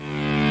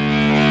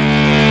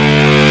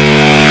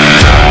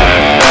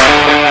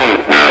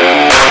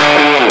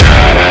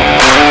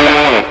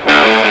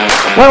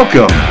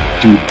Welcome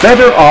to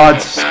Better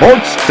Odds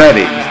Sports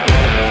Betting.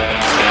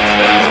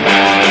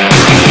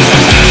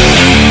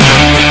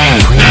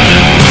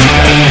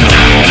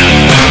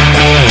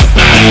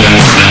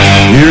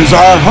 Here's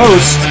our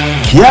hosts,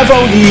 Kev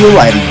O'Neill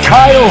and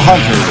Kyle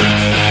Hunter.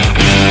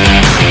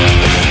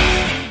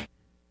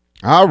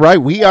 All right,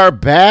 we are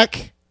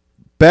back.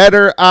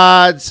 Better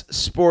Odds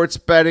Sports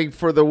Betting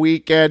for the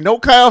weekend. No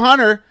Kyle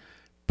Hunter,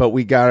 but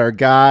we got our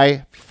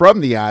guy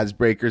from the Odds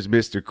Breakers,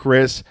 Mr.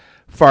 Chris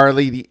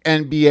Farley, the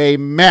NBA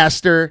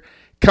master,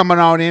 coming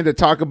on in to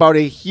talk about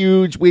a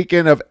huge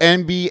weekend of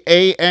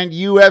NBA and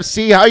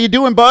UFC. How you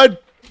doing, bud?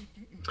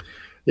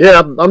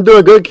 Yeah, I'm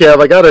doing good,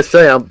 Kev. I gotta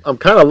say, I'm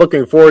kind of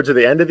looking forward to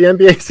the end of the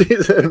NBA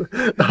season.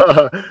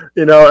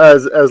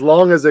 As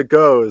long as it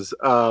goes.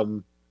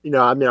 I'm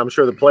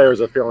sure the players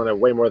are feeling it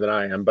way more than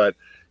I am, but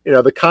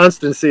the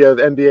constancy of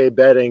NBA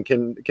betting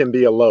can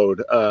be a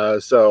load.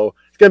 So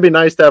it's gonna be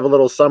nice to have a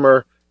little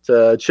summer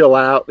to chill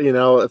out.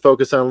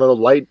 Focus on a little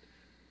light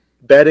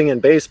betting in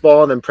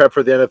baseball and then prep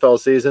for the NFL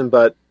season.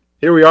 But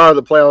here we are.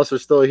 The playoffs are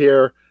still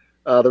here.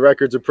 The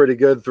records are pretty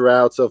good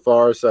throughout so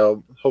far,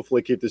 so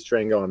hopefully keep this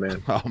train going,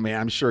 man. Oh, man,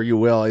 I'm sure you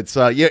will. It's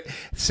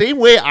same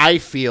way I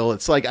feel.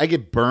 It's like I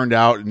get burned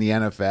out in the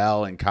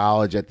NFL and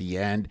college at the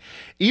end.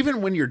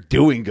 Even when you're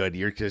doing good,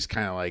 you're just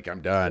kind of like,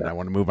 I'm done. I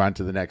want to move on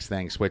to the next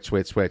thing, switch,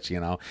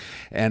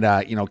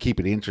 and keep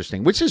it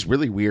interesting, which is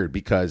really weird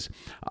because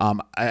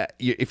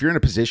if you're in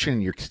a position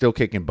and you're still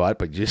kicking butt,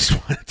 but you just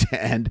want it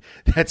to end,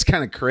 that's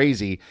kind of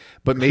crazy.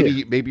 But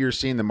maybe you're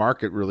seeing the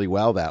market really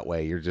well that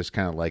way. You're just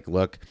kind of like,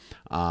 look,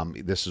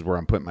 this is where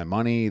I'm putting my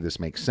money.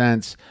 This makes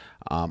sense.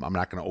 I'm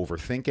not going to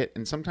overthink it.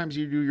 And sometimes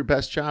you do your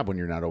best job when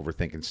you're not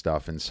overthinking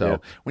stuff. And so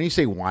when you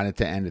say want it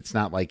to end, it's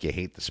not like you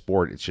hate the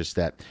sport. It's just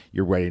that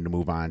you're ready to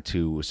move on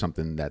to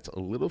something that's a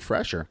little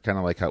fresher, kind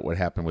of like what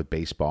happened with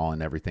baseball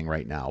and everything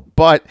right now.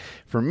 But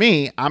for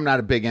me, I'm not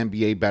a big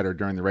NBA bettor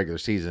during the regular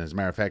season. As a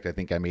matter of fact, I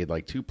think I made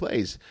like 2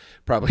 plays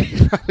probably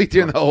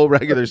during the whole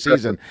regular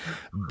season.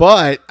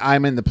 But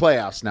I'm in the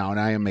playoffs now, and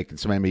I am making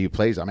some NBA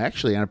plays. I'm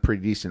actually on a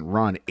pretty decent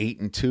run,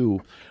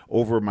 8-2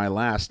 over my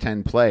last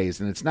 10 plays.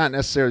 And it's not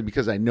necessarily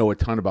because I know a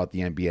ton about the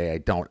NBA. I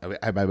don't.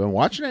 Have I been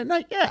watching it at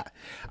night? Yeah.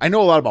 I know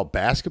a lot about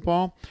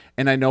basketball,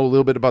 and I know a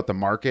little bit about the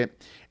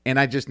market, and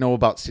I just know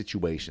about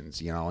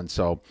situations, And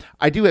so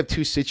I do have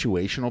 2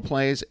 situational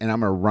plays, and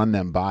I'm going to run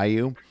them by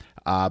you.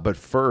 But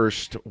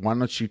first, why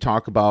don't you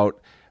talk about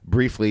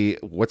briefly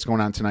what's going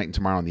on tonight and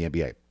tomorrow in the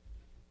NBA?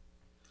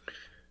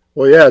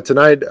 Well, yeah,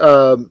 tonight.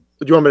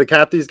 Do you want me to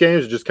cap these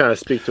games or just kind of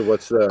speak to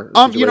what's the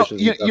situation?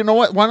 You know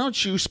what? Why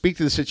don't you speak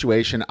to the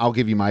situation? I'll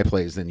give you my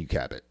plays, then you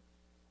cap it.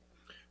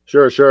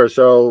 Sure.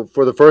 So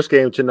for the first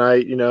game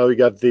tonight, you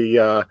got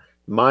the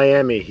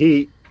Miami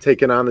Heat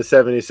taking on the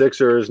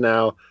 76ers.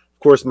 Now, of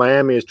course,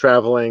 Miami is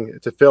traveling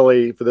to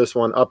Philly for this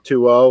one, up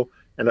 2-0.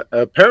 And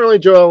apparently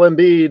Joel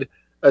Embiid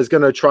is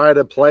going to try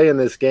to play in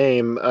this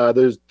game.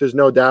 There's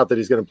no doubt that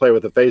he's going to play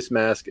with a face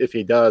mask if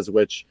he does,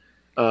 which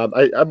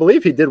I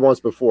believe he did once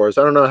before.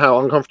 So I don't know how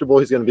uncomfortable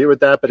he's going to be with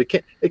that, but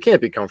it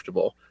can't be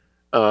comfortable.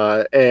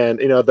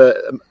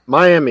 The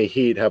Miami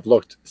Heat have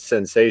looked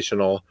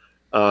sensational.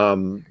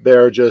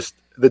 They're just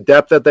the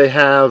depth that they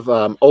have.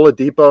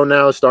 Oladipo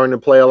now is starting to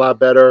play a lot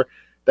better.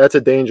 That's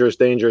a dangerous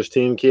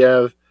team,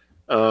 Kiev.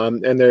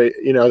 And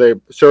they're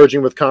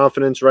surging with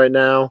confidence right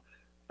now.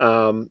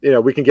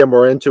 We can get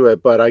more into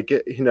it, but I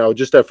get,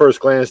 just at first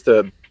glance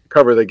to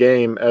cover the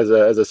game as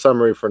a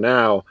summary for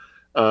now.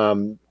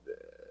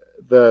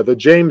 The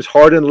James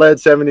Harden-led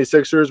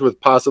 76ers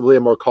with possibly a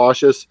more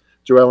cautious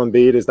Joel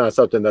Embiid is not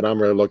something that I'm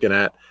really looking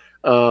at.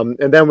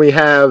 And then we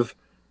have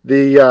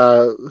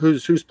the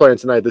who's playing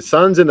tonight? The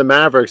Suns and the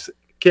Mavericks.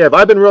 Kev,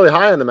 I've been really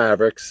high on the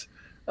Mavericks.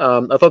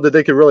 I thought that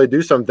they could really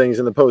do some things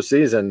in the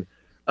postseason.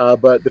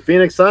 But the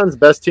Phoenix Suns,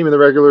 best team in the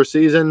regular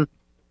season,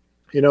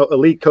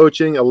 elite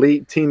coaching,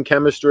 elite team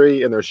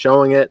chemistry, and they're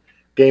showing it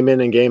game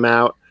in and game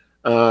out.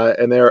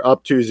 And they're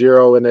up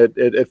 2-0, and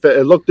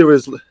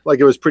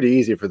it was pretty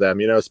easy for them,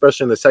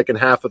 especially in the second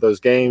half of those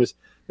games.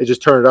 They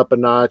just turned it up a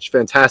notch,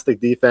 fantastic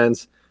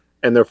defense,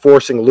 and they're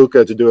forcing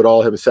Luka to do it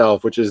all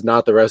himself, which is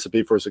not the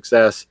recipe for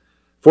success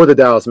for the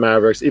Dallas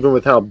Mavericks. Even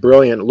with how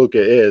brilliant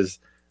Luka is,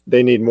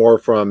 they need more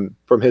from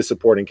his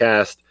supporting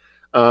cast.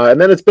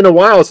 And then it's been a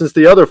while since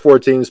the other 4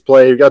 teams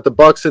played. We got the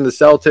Bucks and the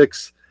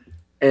Celtics,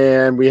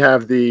 and we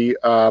have the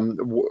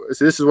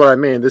so this is what I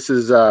mean. This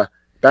is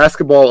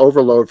basketball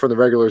overload from the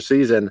regular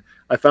season.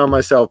 I found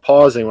myself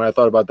pausing when I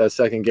thought about that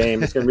second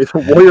game. It's going to be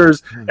the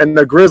Warriors and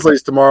the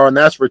Grizzlies tomorrow, and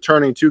that's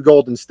returning to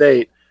Golden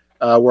State,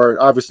 where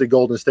obviously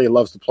Golden State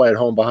loves to play at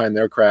home behind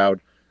their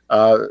crowd.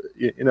 So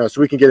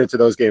we can get into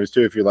those games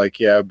too if you like.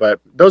 Yeah, but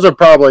those are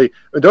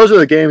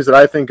the games that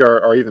I think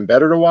are even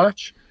better to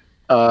watch.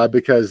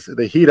 Because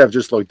the Heat have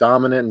just looked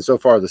dominant, and so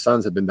far the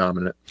Suns have been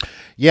dominant.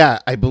 Yeah,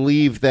 I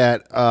believe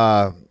that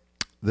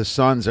the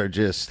Suns are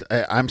just –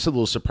 I'm a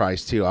little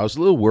surprised too. I was a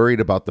little worried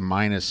about the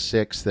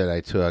 -6 that I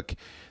took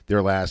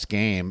their last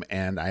game,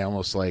 and I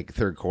almost like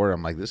third quarter.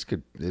 I'm like, this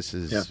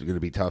is going to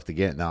be tough to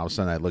get. And all of a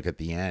sudden, I look at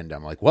the end.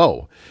 I'm like,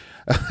 whoa,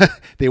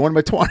 they won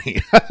by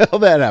 20. How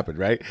that happened,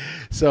 right?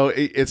 So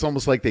it's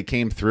almost like they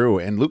came through.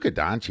 And Luka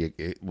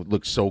Doncic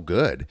looked so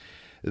good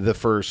the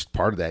first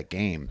part of that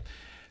game.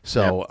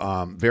 So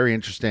very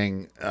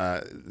interesting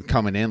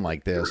coming in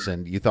like this,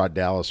 and you thought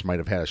Dallas might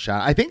have had a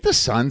shot. I think the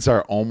Suns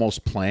are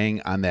almost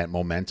playing on that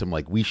momentum,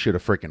 like we should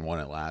have freaking won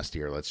it last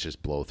year. Let's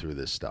just blow through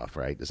this stuff,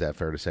 right? Is that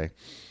fair to say?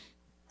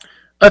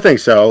 I think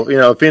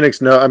so.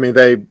 Phoenix. No, I mean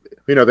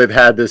they've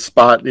had this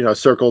spot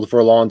circled for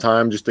a long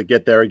time just to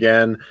get there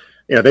again.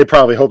 They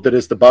probably hope that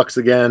it's the Bucks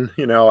again.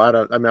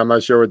 I'm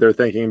not sure what they're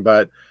thinking,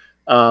 but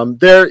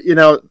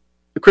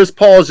Chris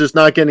Paul is just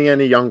not getting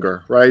any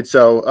younger, right?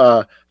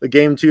 So the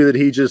game 2 that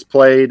he just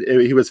played,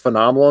 he was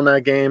phenomenal in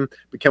that game.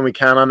 But can we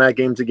count on that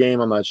game to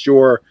game? I'm not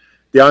sure.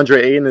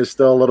 DeAndre Ayton is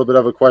still a little bit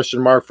of a question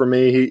mark for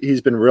me.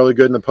 He's been really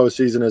good in the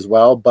postseason as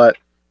well. But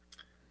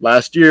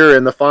last year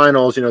in the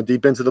finals,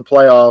 deep into the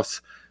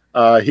playoffs,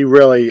 he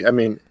really,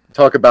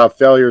 talk about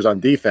failures on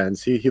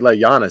defense. He let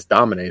Giannis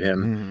dominate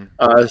him.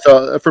 Mm-hmm.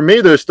 So for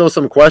me, there's still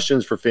some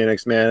questions for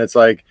Phoenix, man. It's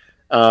like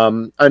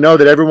I know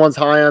that everyone's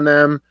high on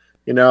them.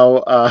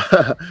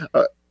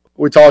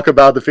 We talk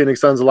about the Phoenix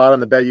Suns a lot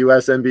on the Bet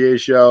US NBA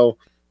show,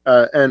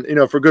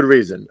 and for good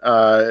reason.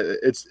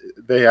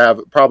 They have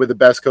probably the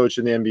best coach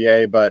in the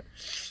NBA, but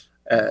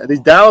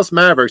these Dallas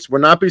Mavericks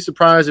would not be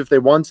surprised if they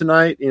won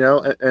tonight.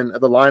 And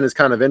the line is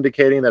kind of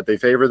indicating that they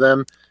favor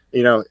them.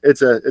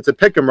 It's a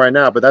pick 'em right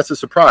now, but that's a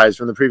surprise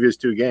from the previous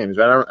 2 games.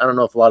 I don't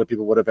know if a lot of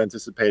people would have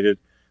anticipated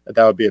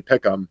that would be a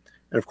pick 'em,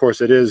 and of course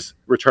it is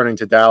returning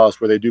to Dallas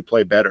where they do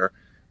play better.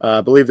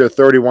 I believe they're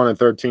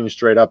 31-13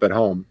 straight up at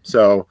home.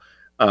 So,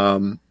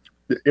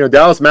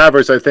 Dallas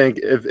Mavericks, I think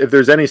if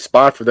there's any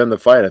spot for them to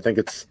fight, I think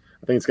it's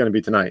going to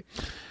be tonight.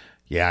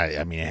 Yeah,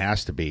 it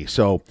has to be.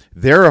 So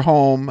their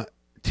home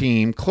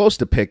team, close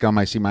to pick 'em.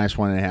 I see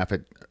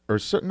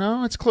 -1.5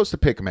 no, it's close to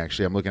pick 'em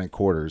actually. I'm looking at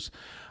quarters.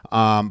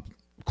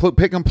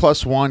 Pick 'em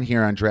 +1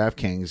 here on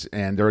DraftKings,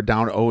 and they're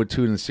down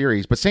 0-2 in the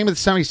series. But same with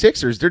the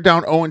 76ers. They're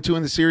down 0-2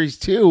 in the series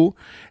too,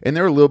 and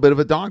they're a little bit of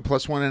a dog,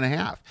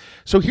 +1.5.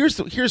 So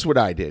here's what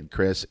I did,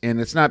 Chris, and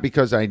it's not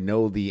because I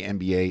know the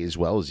NBA as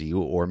well as you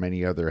or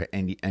many other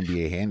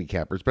NBA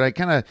handicappers, but I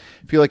kind of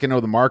feel like I know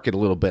the market a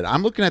little bit.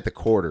 I'm looking at the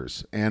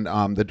quarters, and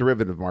the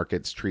derivative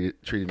market's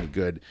treated me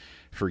good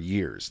for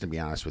years, to be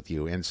honest with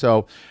you. And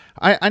so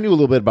I knew a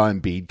little bit about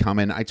Embiid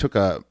coming. I took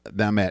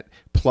them at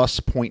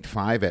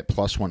 +0.5 at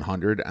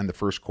 +100 on the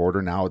first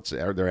quarter. Now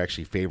they're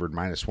actually favored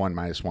 -1,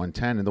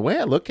 -110. And the way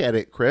I look at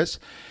it, Chris,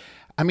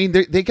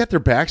 they get their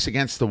backs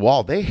against the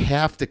wall. They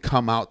have to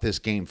come out this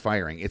game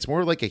firing. It's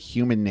more like a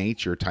human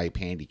nature type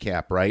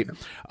handicap, right?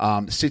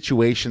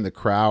 Situation, the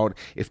crowd.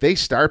 If they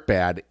start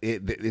bad,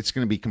 it's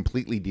going to be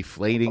completely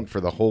deflating for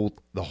the whole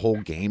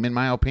game, in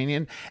my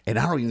opinion. And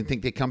I don't even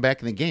think they come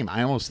back in the game.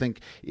 I almost think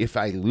if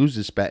I lose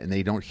this bet and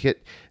they don't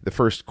hit the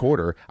first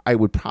quarter, I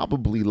would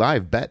probably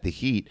live bet the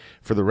Heat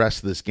for the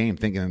rest of this game,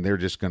 thinking they're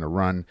just going to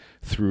run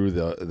through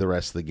the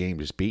rest of the game,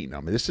 just beating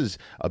them. This is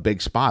a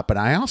big spot. But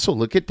I also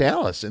look at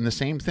Dallas in the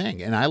same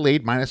thing, and I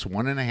laid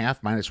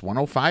 -1.5,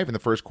 -105 in the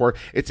first quarter.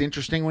 It's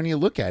interesting when you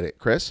look at it,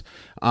 Chris.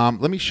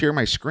 Let me share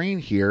my screen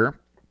here.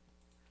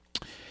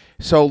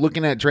 So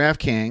looking at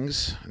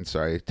DraftKings, and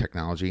sorry,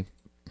 technology,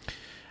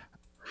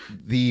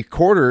 the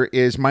quarter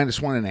is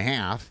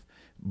 -1.5,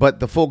 but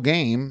the full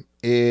game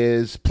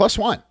is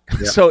 +1.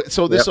 Yep.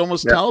 So this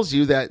almost tells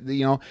you that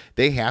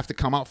they have to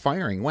come out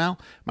firing. Well,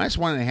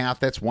 -1.5,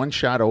 that's one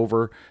shot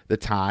over the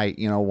tie.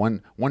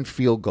 One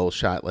field goal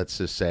shot. Let's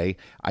just say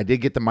I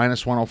did get the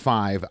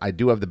 -105. I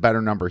do have the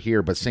better number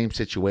here, but same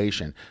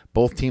situation.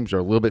 Both teams are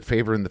a little bit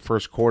favored in the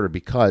first quarter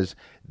because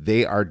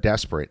they are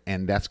desperate,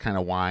 and that's kind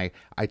of why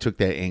I took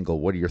that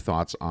angle. What are your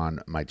thoughts on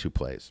my 2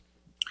 plays?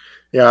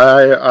 Yeah,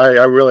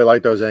 I really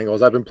like those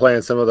angles. I've been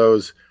playing some of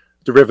those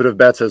derivative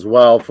bets as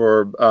well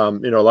for a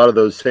lot of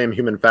those same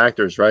human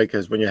factors, right?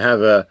 Because when you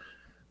have a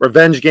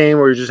revenge game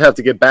where you just have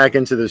to get back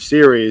into the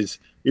series,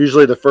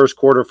 usually the first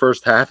quarter,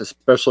 first half,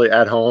 especially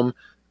at home,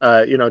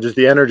 just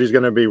the energy is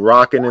going to be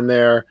rocking in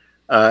there,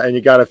 and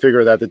you got to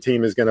figure that the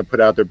team is going to put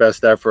out their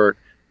best effort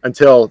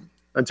until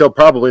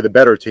probably the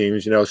better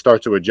teams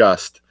start to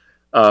adjust.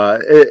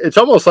 It's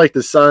almost like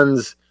the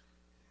Suns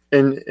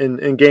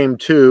in game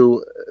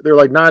 2, they're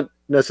like not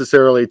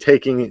necessarily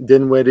taking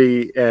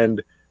Dinwiddie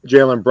and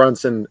Jalen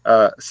Brunson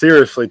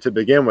seriously to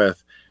begin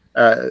with.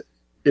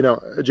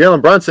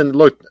 Jalen Brunson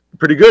looked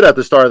pretty good at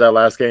the start of that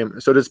last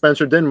game. So did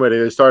Spencer Dinwiddie.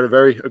 They started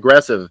very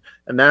aggressive,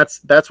 and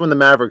that's when the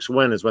Mavericks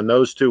win, is when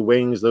those 2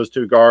 wings, those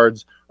 2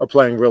 guards are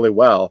playing really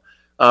well.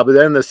 But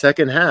then in the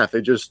second half,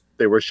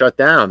 they were shut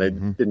down. They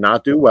did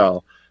not do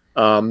well.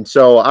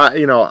 So I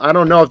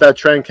don't know if that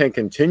trend can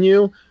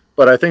continue,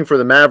 but I think for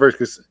the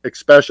Mavericks,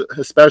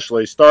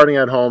 especially starting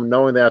at home,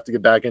 knowing they have to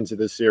get back into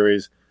this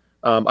series,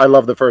 I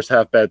love the first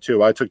half bet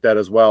too. I took that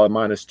as well at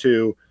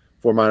 -2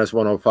 for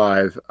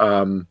 -105.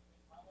 And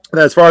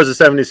as far as the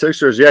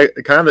 76ers,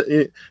 kind of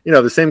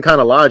the same kind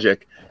of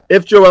logic.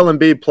 If Joel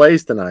Embiid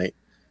plays tonight,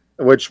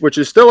 which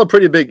is still a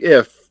pretty big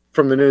if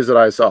from the news that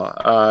I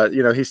saw.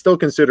 He's still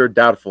considered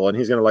doubtful, and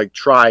he's going to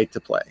try to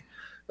play.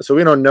 So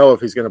we don't know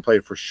if he's going to play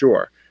for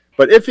sure.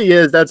 But if he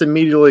is, that's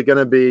immediately going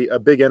to be a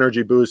big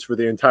energy boost for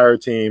the entire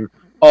team.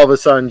 All of a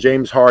sudden,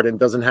 James Harden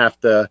doesn't have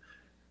to,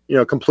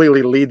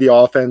 completely lead the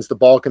offense. The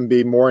ball can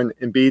be more in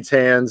Embiid's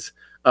hands.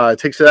 It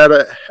takes it out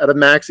of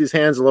Maxey's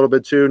hands a little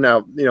bit too.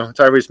 Now,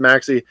 Tyrese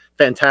Maxey,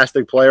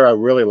 fantastic player. I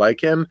really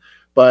like him,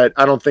 but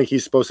I don't think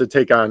he's supposed to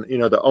take on,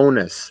 the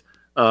onus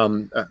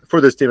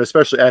for this team,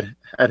 especially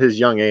at his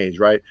young age,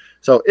 right?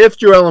 So if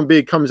Joel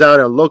Embiid comes out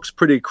and looks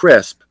pretty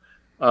crisp,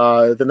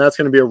 then that's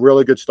going to be a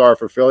really good start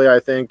for Philly, I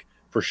think,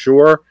 for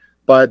sure.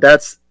 But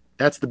that's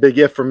the big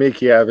if for me,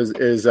 Kiev,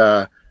 is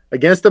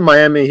against the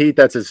Miami Heat.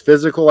 That's as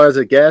physical as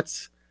it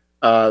gets.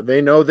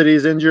 They know that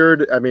he's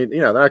injured. I mean,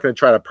 they're not going to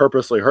try to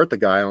purposely hurt the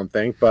guy, I don't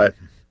think, but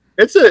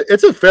it's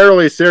a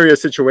fairly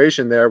serious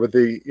situation there with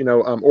the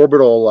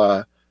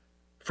orbital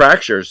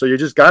fracture. So you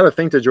just got to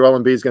think that Joel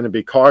Embiid is going to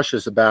be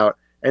cautious about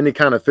any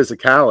kind of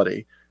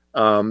physicality.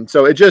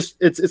 So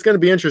it's going to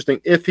be interesting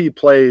if he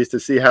plays to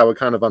see how it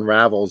kind of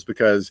unravels,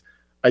 because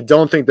I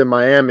don't think that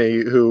Miami,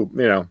 who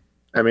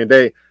I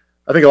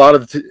think a lot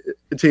of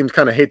the teams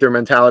kind of hate their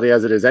mentality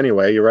as it is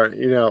anyway. You're right,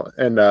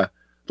 and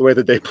the way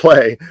that they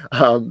play. I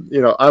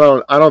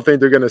don't think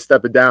they're going to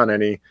step it down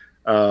any,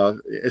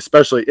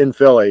 especially in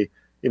Philly.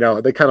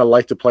 They kind of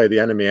like to play the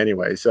enemy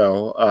anyway.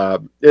 So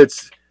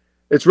it's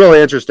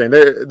really interesting.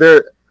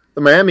 The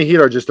Miami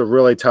Heat are just a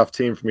really tough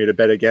team for me to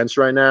bet against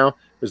right now.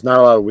 There's not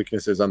a lot of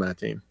weaknesses on that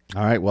team.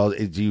 All right. Well,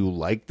 do you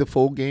like the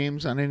full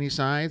games on any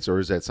sides, or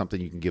is that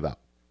something you can give up?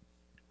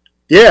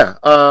 Yeah,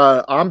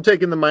 I'm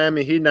taking the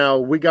Miami Heat now.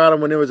 We got them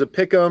when it was a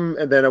pick 'em,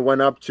 and then it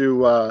went up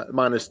to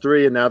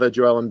 -3, and now that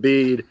Joel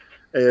Embiid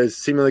is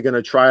seemingly going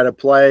to try to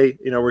play,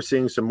 we're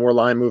seeing some more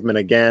line movement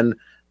again,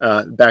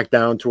 back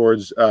down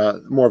towards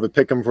more of a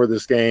pick 'em for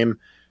this game.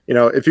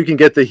 If you can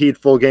get the Heat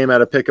full game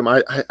out of pick 'em,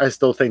 I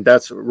still think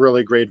that's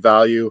really great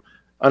value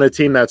on a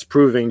team that's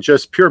proving,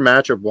 just pure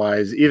matchup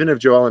wise, even if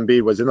Joel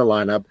Embiid was in the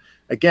lineup,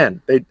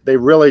 again, they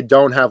really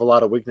don't have a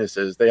lot of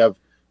weaknesses. They have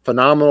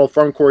phenomenal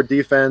front court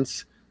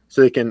defense,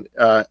 so they can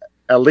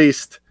at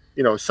least,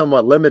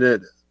 somewhat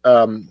limited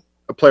a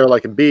player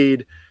like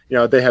Embiid.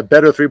 They have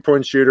better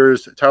three-point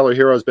shooters. Tyler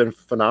Hero has been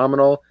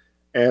phenomenal.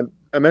 And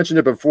I mentioned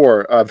it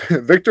before,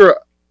 Victor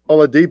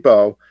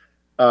Oladipo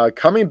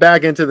coming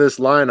back into this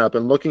lineup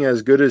and looking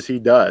as good as he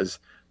does,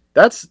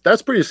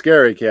 that's pretty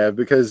scary, Kev,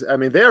 because,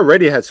 they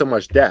already had so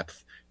much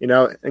depth,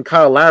 and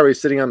Kyle Lowry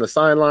sitting on the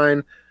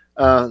sideline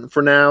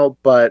for now,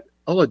 but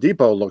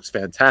Oladipo looks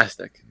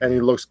fantastic, and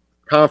he looks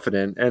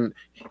confident, and,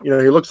 he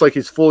looks like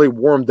he's fully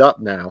warmed up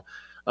now.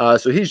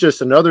 So he's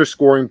just another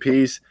scoring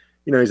piece.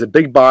 He's a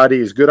big body.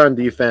 He's good on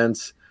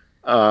defense.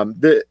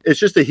 It's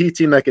just a Heat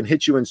team that can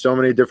hit you in so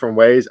many different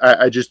ways.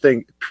 I just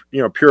think,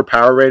 pure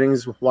power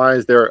ratings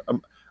wise, they're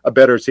a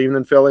better team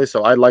than Philly.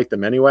 So I like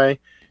them anyway.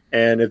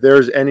 And if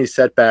there's any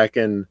setback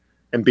in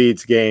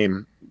Embiid's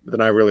game,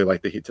 then I really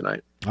like the Heat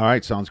tonight. All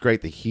right, sounds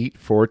great. The Heat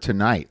for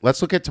tonight.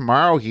 Let's look at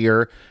tomorrow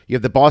here. You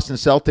have the Boston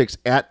Celtics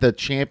at the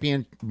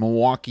champion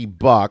Milwaukee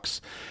Bucks.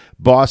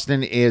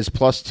 Boston is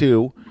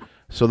 +2.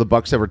 So the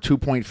Bucks have a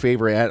 2-point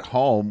favorite at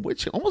home,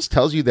 which almost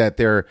tells you that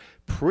they're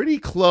pretty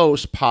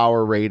close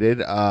power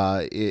rated,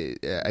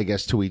 I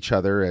guess, to each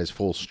other as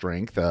full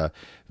strength.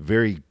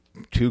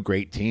 Two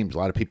great teams. A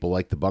lot of people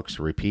like the Bucks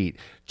to repeat.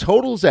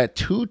 Totals at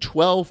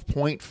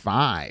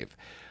 212.5.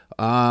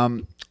 A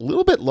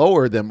little bit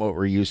lower than what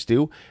we're used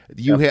to.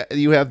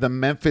 You have the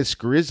Memphis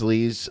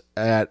Grizzlies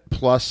at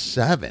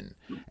 +7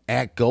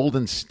 at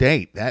Golden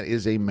State. That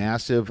is a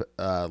massive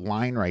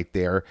line right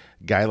there.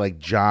 Guy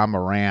like Ja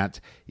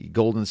Morant,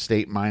 Golden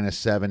State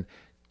 -7,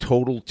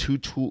 total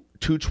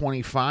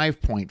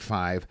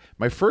 225.5.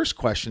 My first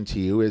question to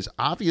you is,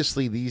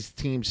 obviously these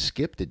teams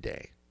skipped a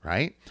day,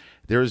 right?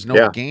 There is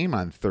no game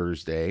on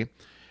Thursday,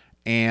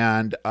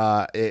 and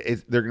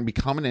they're going to be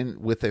coming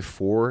in with a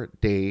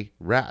 4-day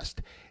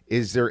rest.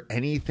 Is there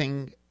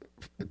anything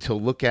to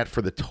look at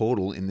for the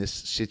total in this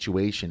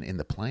situation in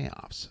the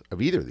playoffs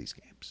of either of these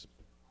games?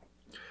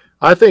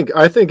 I think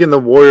in the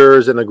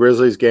Warriors and the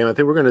Grizzlies game, I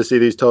think we're going to see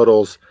these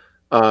totals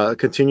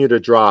continue to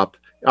drop.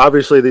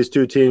 Obviously, these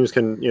two teams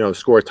can,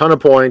 score a ton of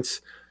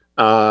points.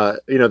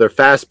 They're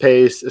fast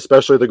paced,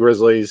 especially the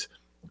Grizzlies.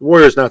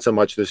 Warriors not so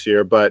much this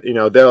year, but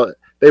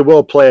they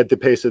will play at the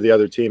pace of the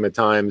other team at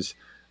times,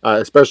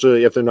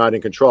 especially if they're not in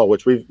control.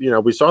 Which we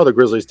saw the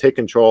Grizzlies take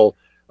control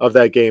of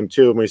that game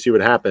too, and we see what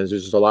happens.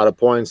 There's just a lot of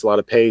points, a lot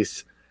of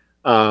pace.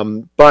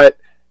 But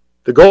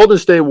the Golden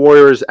State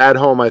Warriors at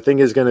home, I think,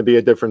 is going to be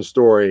a different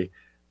story.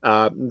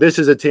 This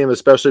is a team,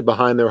 especially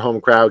behind their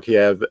home crowd,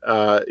 Kiev,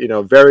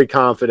 very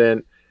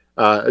confident.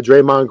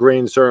 Draymond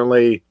Green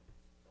certainly,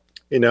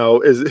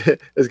 is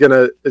going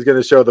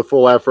to show the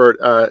full effort,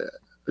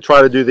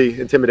 try to do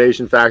the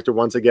intimidation factor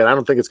once again. I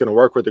don't think it's going to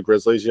work with the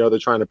Grizzlies. They're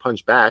trying to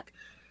punch back.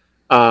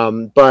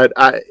 But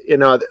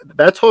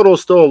that total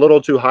is still a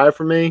little too high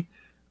for me.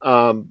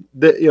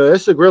 This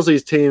is a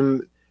Grizzlies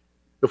team.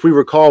 If we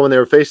recall, when they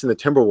were facing the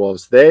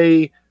Timberwolves,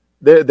 they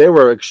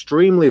were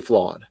extremely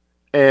flawed.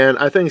 And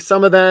I think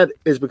some of that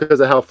is because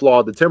of how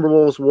flawed the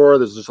Timberwolves were.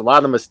 There's just a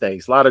lot of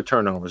mistakes, a lot of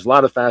turnovers, a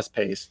lot of fast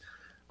pace.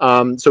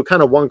 So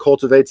kind of one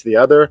cultivates the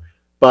other.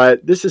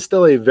 But this is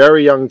still a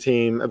very young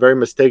team, a very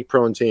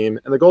mistake-prone team.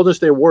 And the Golden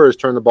State Warriors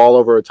turn the ball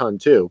over a ton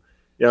too.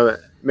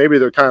 Maybe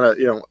they're kind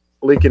of,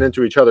 leaking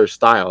into each other's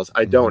styles.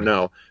 I don't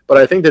know. But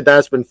I think that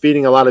that's been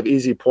feeding a lot of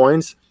easy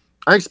points.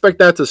 I expect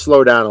that to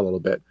slow down a little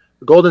bit.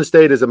 Golden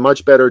State is a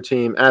much better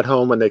team at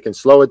home when they can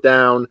slow it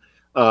down,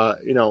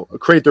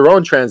 create their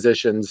own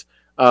transitions.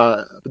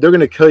 But they're going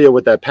to kill you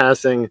with that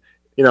passing,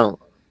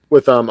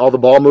 with all the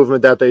ball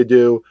movement that they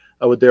do,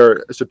 with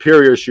their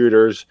superior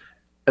shooters.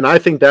 And I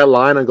think that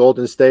line on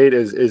Golden State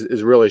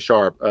is really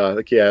sharp,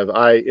 Kiev.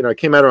 I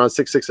came out around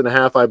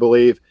 6.5, I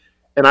believe.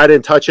 And I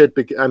didn't touch it.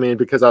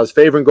 Because I was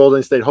favoring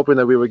Golden State, hoping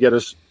that we would get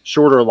a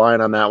shorter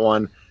line on that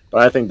one.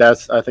 But I think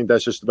that's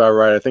just about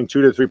right. I think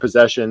 2 to 3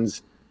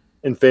 possessions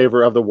in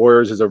favor of the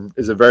Warriors is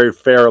a very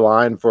fair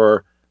line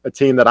for a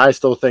team that I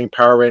still think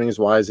power ratings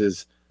wise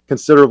is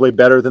considerably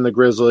better than the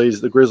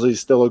Grizzlies. The Grizzlies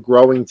still a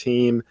growing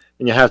team,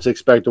 and you have to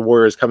expect the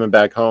Warriors coming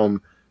back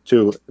home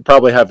to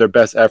probably have their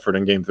best effort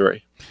in Game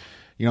 3.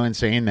 In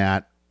saying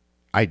that,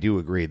 I do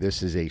agree.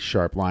 This is a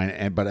sharp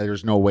line, but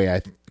there's no way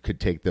I could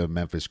take the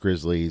Memphis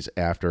Grizzlies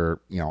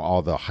after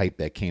all the hype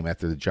that came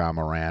after the Ja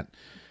Morant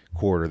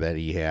quarter that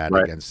he had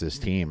against this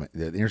team.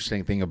 The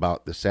interesting thing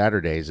about the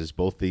Saturdays is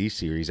both these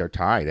series are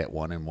tied at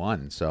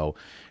 1-1. So,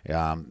 they're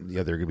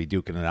going to be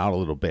duking it out a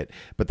little bit.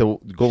 But the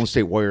Golden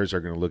State Warriors are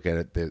going to look at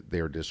it that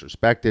they're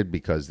disrespected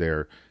because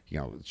they're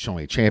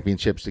showing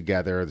championships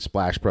together. The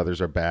Splash Brothers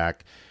are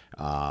back.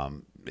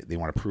 They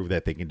want to prove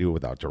that they can do it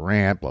without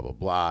Durant, blah, blah,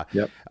 blah,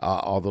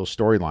 all those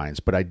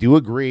storylines. But I do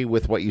agree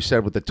with what you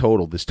said with the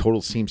total. This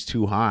total seems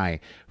too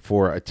high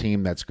for a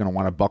team that's going to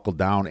want to buckle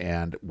down,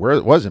 and where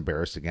it was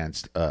embarrassed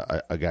against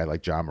a guy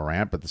like Ja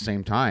Morant. But at the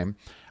same time,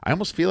 I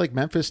almost feel like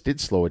Memphis did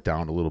slow it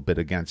down a little bit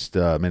against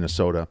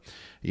Minnesota,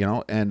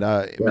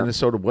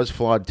 Minnesota was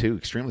flawed too,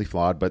 extremely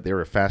flawed, but they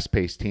were a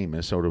fast-paced team.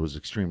 Minnesota was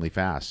extremely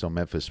fast, so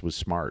Memphis was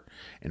smart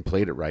and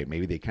played it right.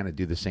 Maybe they kind of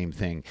do the same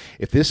thing.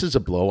 If this is a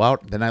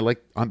blowout, then I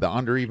like on the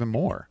under even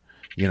more,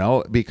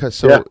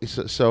 because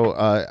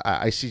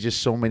I see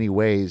just so many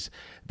ways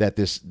that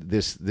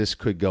this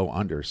could go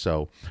under.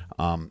 So,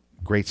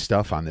 great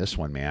stuff on this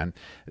one, man.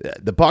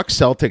 The Bucks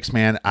Celtics,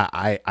 man,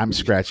 I'm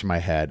scratching my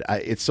head.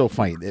 It's so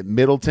funny.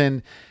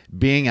 Middleton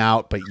being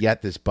out, but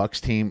yet this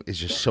Bucks team is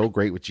just so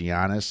great with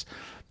Giannis.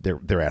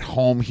 They're at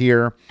home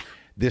here.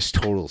 This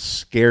total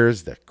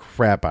scares the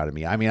crap out of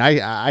me.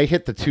 I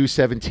hit the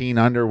 217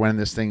 under when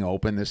this thing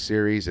opened this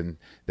series, and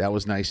that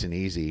was nice and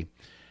easy.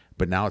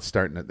 But now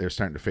they're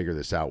starting to figure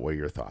this out. What are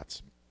your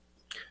thoughts?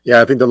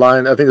 Yeah, I think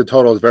the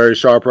total is very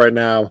sharp right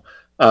now.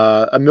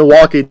 A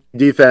Milwaukee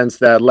defense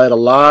that let a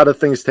lot of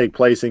things take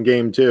place in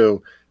Game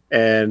 2,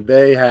 and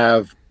they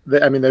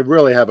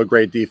really have a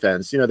great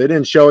defense. They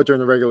didn't show it during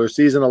the regular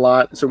season a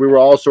lot, so we were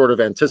all sort of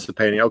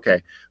anticipating,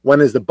 okay,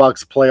 when is the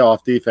Bucks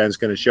playoff defense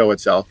going to show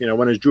itself?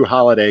 When is Drew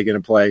Holiday going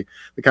to play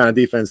the kind of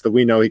defense that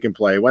we know he can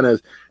play? When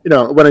is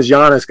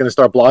Giannis going to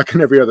start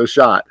blocking every other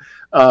shot?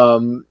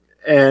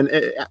 And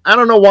I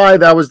don't know why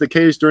that was the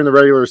case during the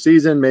regular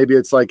season. Maybe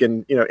it's like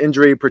an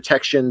injury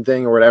protection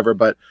thing or whatever,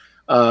 but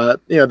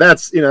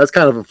that's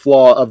kind of a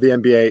flaw of the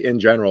NBA in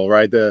general,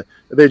 right?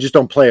 They just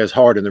don't play as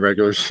hard in the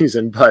regular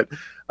season. But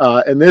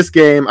in this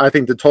game, I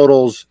think the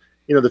totals,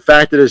 the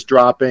fact that it's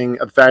dropping,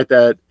 the fact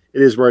that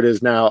it is where it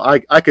is now,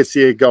 I could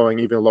see it going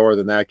even lower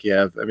than that,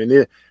 Kiev.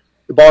 The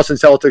Boston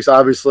Celtics,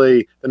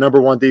 obviously the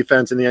number one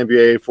defense in the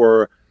NBA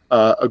for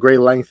a great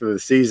length of the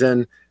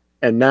season.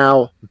 And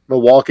now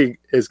Milwaukee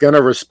is going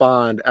to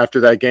respond after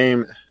that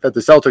game that the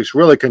Celtics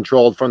really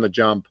controlled from the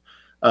jump.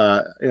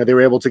 They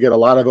were able to get a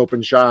lot of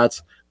open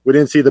shots. We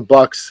didn't see the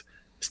Bucks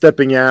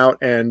stepping out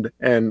and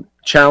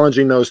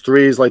challenging those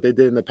threes like they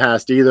did in the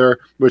past either,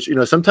 which,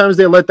 sometimes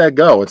they let that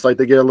go. It's like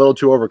they get a little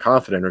too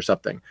overconfident or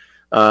something.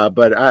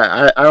 But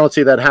I don't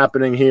see that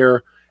happening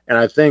here. And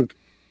I think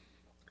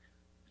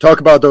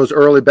talk about those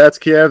early bets,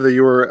 Kiev, that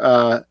you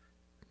were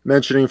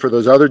mentioning for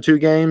those other two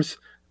games.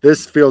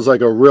 This feels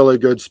like a really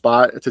good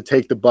spot to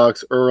take the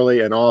Bucks early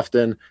and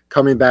often,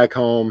 coming back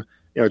home,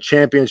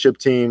 championship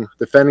team,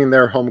 defending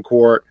their home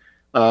court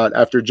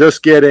after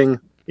just getting,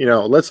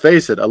 let's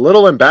face it, a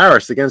little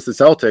embarrassed against the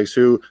Celtics,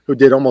 who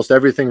did almost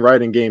everything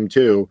right in Game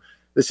 2.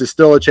 This is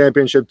still a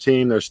championship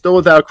team. They're still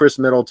without Chris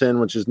Middleton,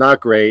 which is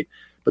not great,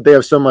 but they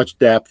have so much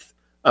depth.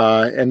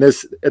 And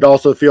it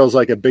also feels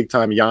like a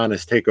big-time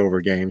Giannis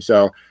takeover game.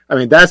 So,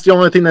 that's the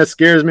only thing that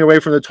scares me away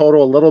from the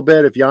total a little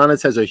bit. If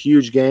Giannis has a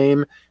huge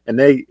game and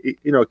they,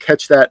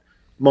 catch that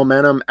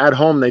momentum at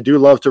home, they do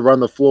love to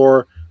run the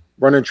floor,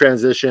 run in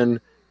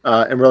transition,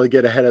 and really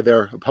get ahead of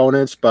their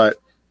opponents. But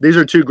these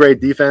are two great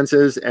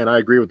defenses, and I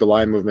agree with the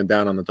line movement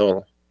down on the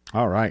total.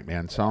 All right,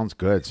 man. Sounds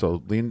good.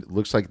 So,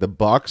 looks like the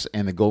Bucks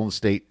and the Golden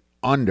State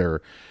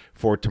under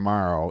for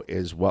tomorrow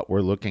is what we're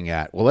looking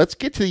at. Well, let's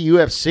get to the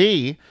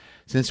UFC.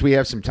 since we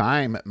have some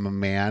time, my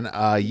man,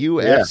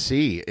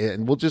 UFC,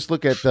 and we'll just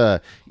look at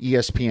the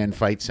ESPN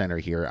Fight Center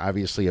here.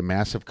 Obviously, a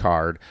massive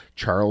card.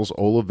 Charles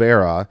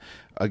Oliveira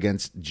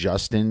against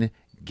Justin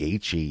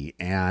Gaethje,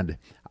 and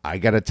I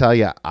got to tell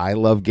you, I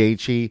love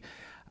Gaethje.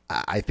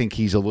 I think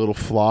he's a little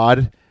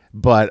flawed,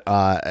 but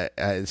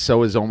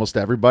so is almost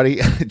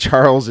everybody.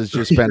 Charles has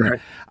just been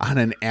on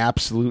an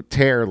absolute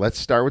tear. Let's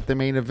start with the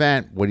main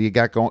event. What do you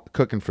got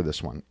cooking for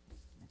this one?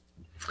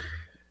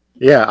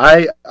 Yeah,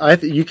 I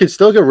you could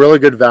still get really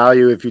good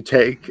value if you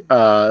take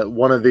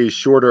one of these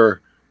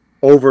shorter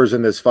overs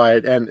in this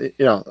fight. And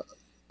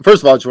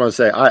first of all, I just want to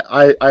say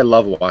I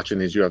love watching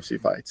these UFC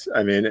fights.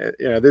 I mean,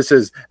 this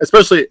is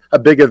especially a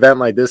big event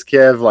like this,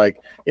 Kev.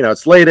 Like,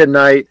 it's late at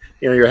night.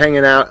 You're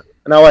hanging out.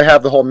 Now I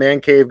have the whole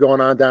man cave going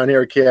on down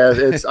here, Kev.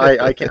 It's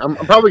I'm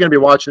probably going to be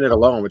watching it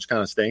alone, which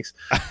kind of stinks.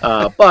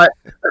 But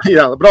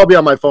I'll be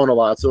on my phone a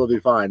lot, so it'll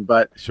be fine.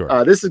 But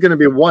sure. This is going to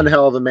be one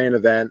hell of a main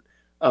event.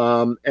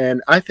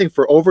 And I think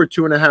for over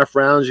 2.5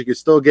 rounds, you could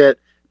still get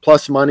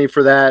plus money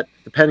for that,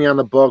 depending on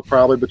the book,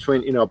 probably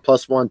between,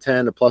 plus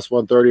 110 to plus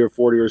 130 or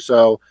 40 or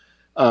so.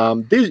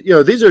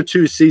 These are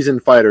two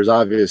seasoned fighters,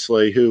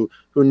 obviously, who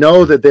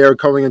know that they are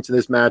coming into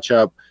this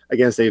matchup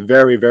against a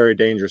very, very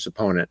dangerous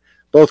opponent.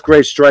 Both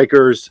great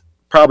strikers,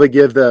 probably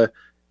give the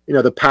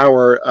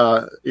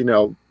power,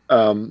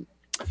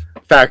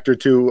 factor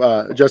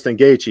to Justin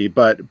Gaethje,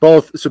 but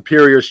both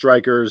superior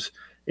strikers.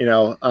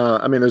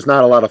 There's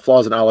not a lot of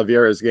flaws in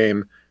Oliveira's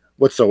game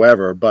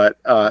whatsoever, but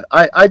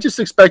I just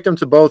expect them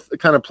to both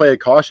kind of play it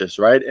cautious,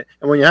 right?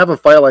 And when you have a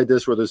fight like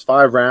this where there's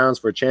 5 rounds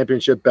for a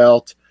championship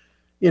belt,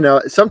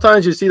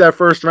 sometimes you see that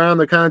first round,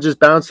 they're kind of just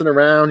bouncing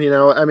around,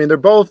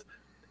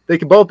 they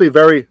can both be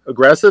very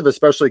aggressive,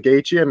 especially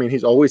Gaethje. I mean,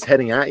 he's always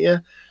heading at you,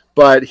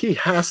 but he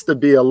has to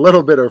be a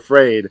little bit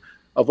afraid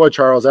of what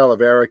Charles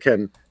Oliveira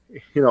can,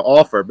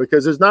 offer,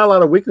 because there's not a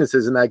lot of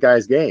weaknesses in that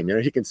guy's game.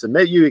 He can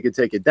submit you, he can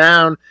take it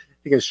down,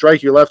 he can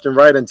strike you left and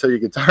right until you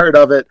get tired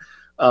of it.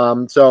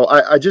 So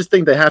I just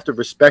think they have to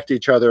respect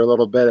each other a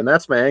little bit, and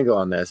that's my angle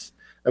on this.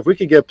 If we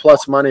could get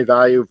plus money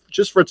value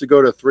just for it to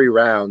go to 3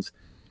 rounds,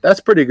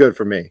 that's pretty good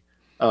for me.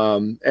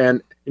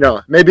 And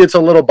maybe it's a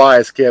little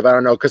biased, Kev. I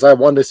don't know, because I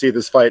wanted to see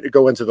this fight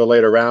go into the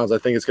later rounds. I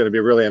think it's going to be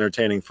a really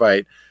entertaining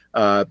fight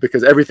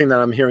because everything that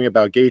I'm hearing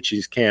about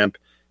Gaethje's camp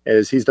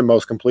is he's the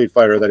most complete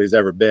fighter that he's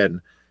ever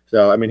been.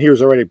 So, he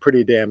was already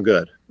pretty damn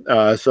good.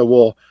 So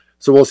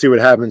we'll see what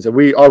happens. And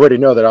we already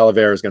know that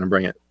Oliveira is going to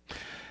bring it.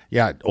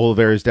 Yeah,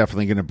 Oliveira is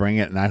definitely going to bring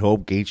it, and I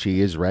hope Gaethje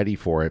is ready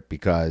for it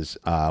because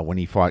when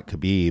he fought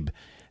Khabib,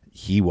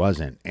 he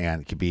wasn't,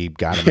 and Khabib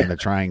got him in the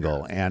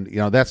triangle, and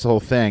that's the whole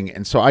thing.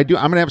 And so I'm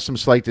going to have some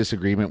slight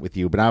disagreement with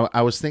you, but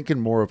I was thinking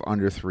more of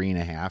under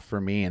 3.5 for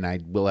me, and I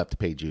will have to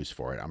pay juice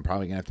for it. I'm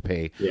probably going to have to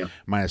pay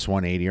minus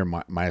 180 or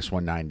minus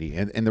 190.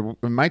 And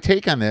my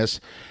take on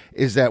this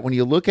is that when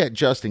you look at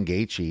Justin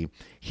Gaethje,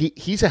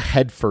 he's a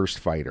head first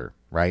fighter,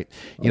 right?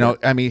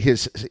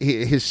 His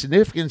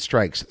significant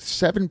strikes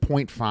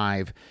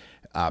 7.5.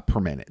 Per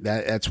minute.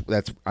 That's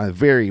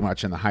very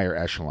much in the higher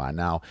echelon.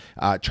 Now,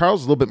 Charles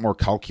is a little bit more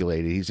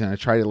calculated. He's going to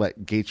try to let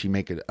Gaethje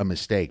make a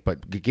mistake.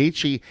 But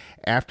Gaethje,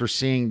 after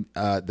seeing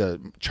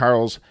the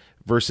Charles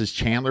versus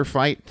Chandler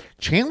fight,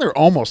 Chandler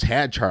almost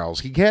had Charles.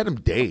 He had him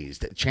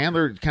dazed.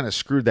 Chandler kind of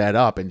screwed that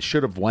up and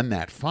should have won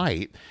that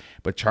fight.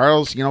 But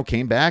Charles,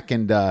 came back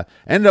and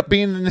ended up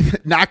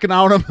knocking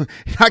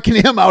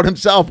him out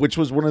himself, which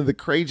was one of the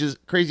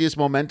craziest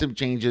momentum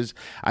changes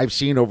I've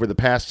seen over the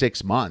past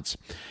 6 months.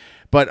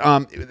 But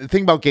the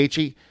thing about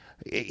Gaethje,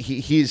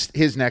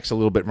 his neck's a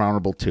little bit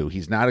vulnerable too.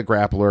 He's not a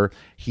grappler.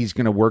 He's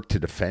going to work to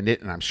defend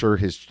it, and I'm sure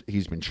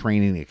he's been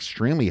training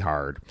extremely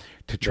hard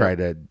to try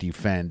to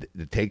defend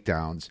the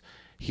takedowns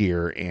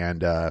here.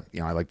 And I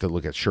like to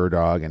look at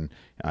Sherdog and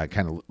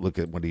kind of look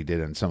at what he did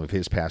in some of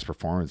his past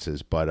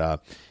performances.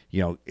 But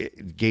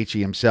Gaethje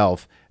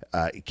himself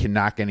can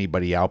knock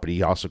anybody out, but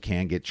he also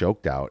can get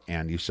choked out.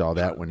 And you saw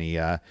that when he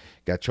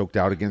got choked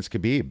out against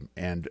Khabib.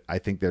 And I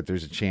think that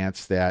there's a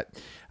chance that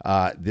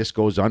this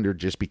goes under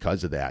just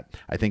because of that.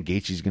 I think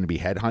Gaethje's going to be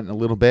headhunting a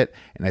little bit,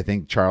 and I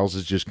think Charles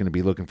is just going to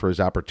be looking for his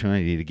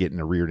opportunity to get in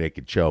a rear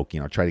naked choke,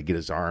 try to get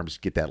his arms,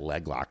 get that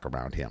leg lock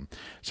around him.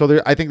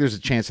 So I think there's a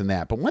chance in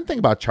that. But one thing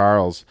about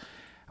Charles,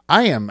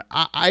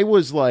 I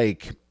was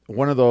like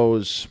one of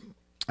those,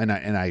 and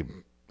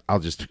I'll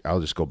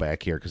just go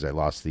back here because I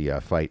lost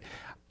the fight.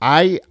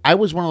 I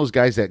was one of those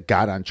guys that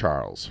got on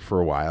Charles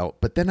for a while,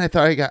 but then I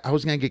thought I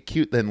was going to get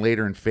cute then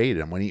later and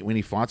faded him. When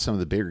he fought some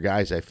of the bigger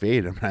guys, I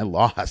faded him and I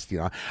lost.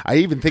 I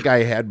even think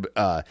I had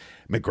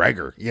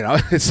McGregor.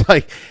 It's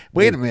like,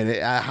 wait a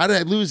minute, how did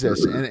I lose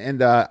this?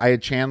 And I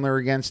had Chandler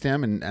against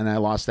him, and I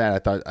lost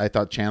that. I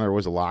thought Chandler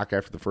was a lock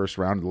after the first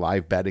round.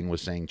 Live betting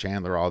was saying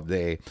Chandler all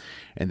day,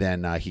 and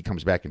then he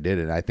comes back and did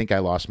it. And I think I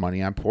lost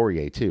money on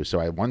Poirier too. So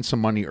I won some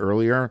money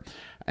earlier,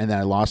 and then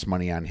I lost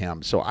money on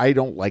him. So I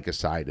don't like a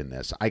side in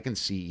this. I can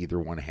see either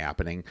one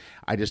happening.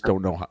 I just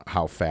don't know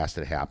how fast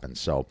it happens.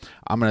 So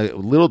I'm in a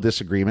little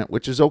disagreement,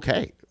 which is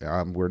okay.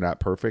 We're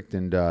not perfect,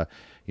 and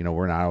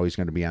we're not always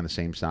going to be on the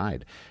same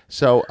side.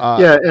 So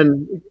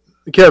and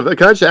Kev,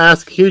 can I just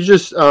ask? Can you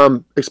just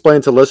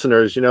explain to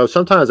listeners?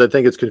 Sometimes I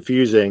think it's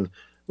confusing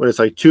when it's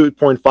like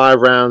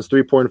 2.5 rounds,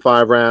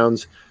 3.5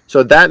 rounds.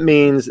 So that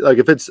means like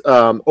if it's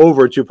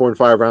over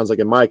 2.5 rounds, like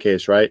in my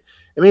case, right?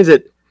 It means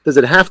does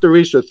it have to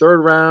reach the third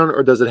round,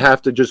 or does it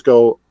have to just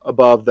go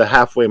above the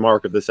halfway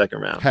mark of the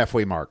second round?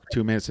 Halfway mark,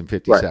 2 minutes and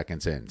 50 Right.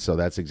 seconds in. So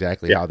that's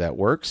exactly how that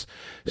works.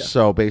 Yeah.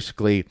 So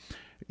basically,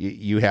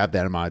 you have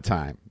that amount of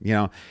time.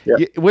 Yeah.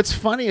 What's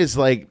funny is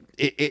like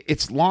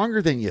it's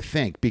longer than you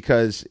think,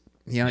 because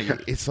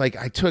it's like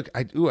I took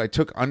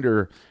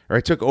under, or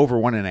I took over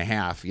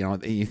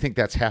 1.5. You think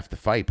that's half the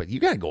fight, but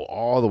you got to go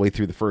all the way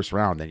through the first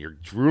round. Then you're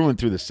drooling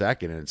through the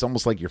second, and it's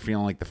almost like you're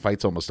feeling like the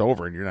fight's almost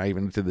over, and you're not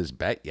even into this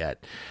bet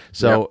yet.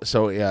 So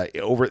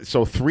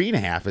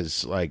 3.5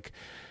 is like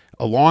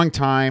a long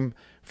time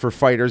for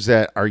fighters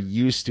that are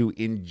used to,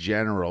 in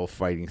general,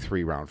 fighting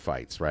 3-round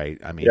fights, right?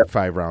 I mean,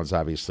 5 rounds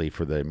obviously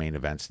for the main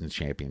events and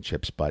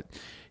championships, but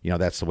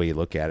that's the way you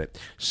look at it.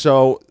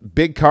 So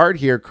big card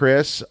here,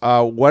 Chris.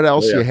 What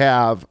else you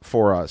have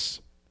for us?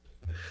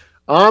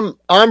 I'm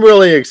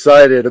really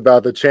excited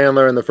about the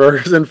Chandler and the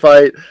Ferguson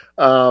fight.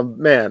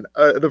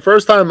 The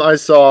first time I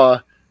saw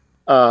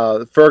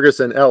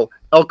Ferguson El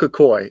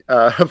Kakoy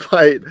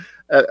fight,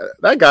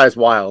 that guy's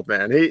wild,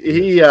 man.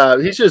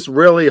 He's just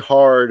really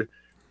hard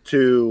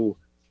to,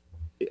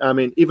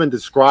 even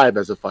describe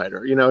as a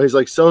fighter. He's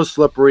like so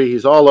slippery.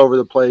 He's all over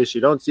the place.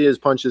 You don't see his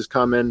punches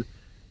coming.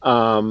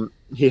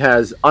 He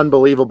has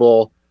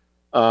unbelievable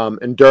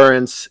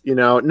endurance.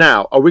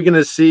 Now, are we going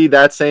to see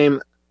that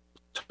same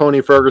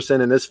Tony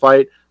Ferguson in this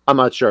fight? I'm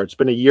not sure. It's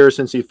been a year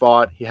since he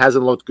fought. He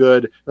hasn't looked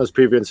good in those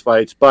previous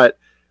fights, but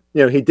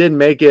he did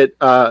make it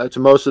to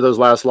most of those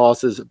last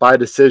losses by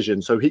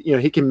decision. So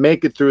he can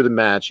make it through the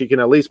match. He can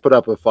at least put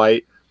up a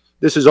fight.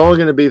 This is only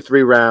going to be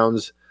 3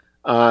 rounds.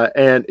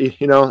 And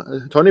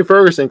Tony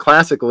Ferguson,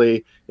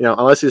 classically,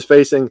 unless he's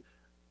facing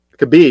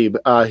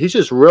Khabib, he's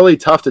just really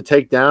tough to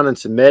take down and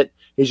submit.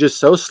 He's just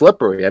so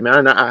slippery.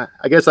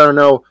 I guess I don't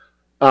know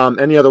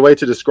any other way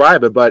to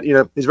describe it, but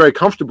he's very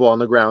comfortable on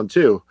the ground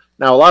too.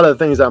 Now, a lot of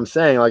the things I'm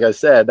saying, like I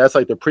said, that's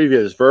like the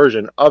previous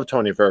version of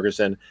Tony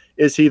Ferguson.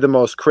 Is he the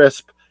most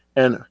crisp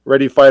and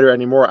ready fighter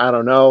anymore? I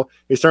don't know.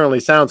 He certainly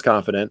sounds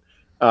confident.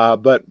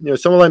 But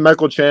someone like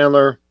Michael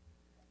Chandler,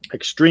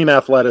 extreme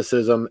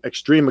athleticism,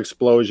 extreme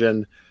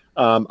explosion.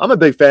 I'm a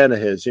big fan of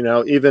his.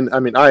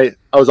 I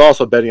was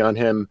also betting on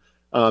him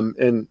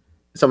in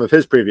some of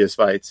his previous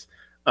fights.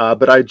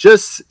 But I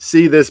just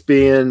see this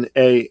being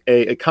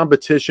a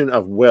competition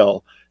of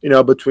will,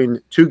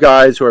 between 2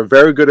 guys who are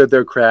very good at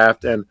their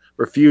craft and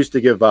refuse to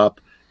give up.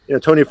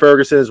 Tony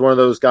Ferguson is one of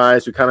those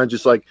guys who kind of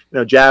just like,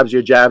 jabs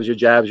you,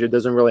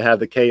 doesn't really have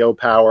the KO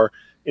power.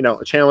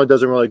 Chandler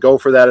doesn't really go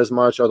for that as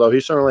much, although he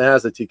certainly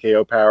has the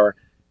TKO power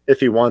if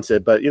he wants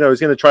it. But, he's going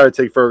to try to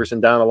take Ferguson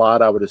down a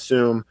lot, I would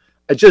assume.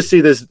 I just see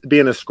this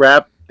being a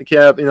scrap,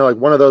 Kev, like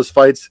one of those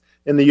fights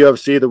in the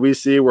UFC that we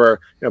see where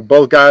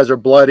both guys are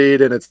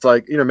bloodied and it's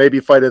like maybe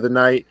fight of the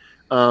night,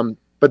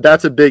 but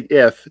that's a big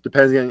if,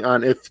 depending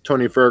on if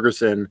Tony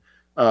Ferguson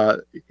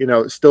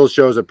still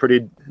shows a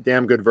pretty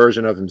damn good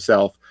version of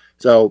himself.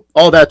 So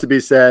all that to be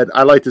said,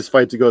 I like this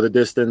fight to go the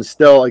distance.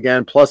 Still,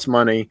 again, plus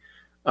money,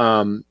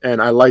 and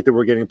I like that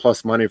we're getting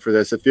plus money for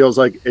this. It feels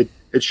like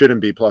it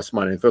shouldn't be plus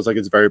money. It feels like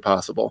it's very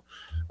possible.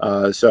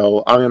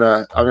 So I'm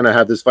gonna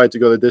have this fight to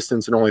go the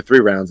distance in only 3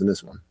 rounds in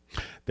this one.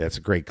 That's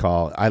a great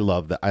call. I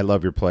love that. I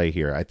love your play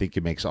here. I think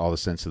it makes all the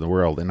sense in the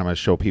world, and I'm going to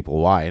show people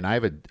why. And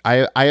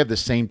I have the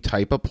same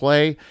type of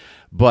play,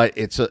 but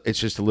it's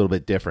just a little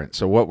bit different.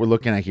 So what we're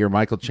looking at here,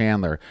 Michael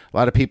Chandler, a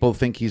lot of people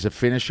think he's a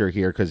finisher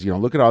here because,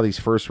 look at all these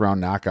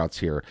first-round knockouts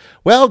here.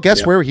 Well,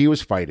 guess where he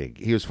was fighting?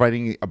 He was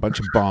fighting a bunch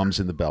of bums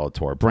in the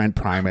Bellator. Brent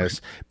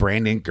Primus,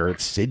 Brandon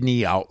Gertz,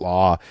 Sidney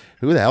Outlaw.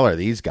 Who the hell are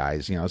these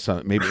guys?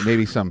 Some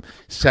maybe some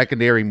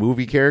secondary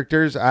movie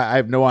characters. I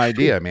have no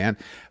idea, man.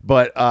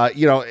 But,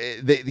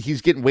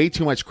 he's getting way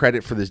too much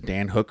credit for this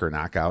Dan Hooker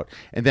knockout.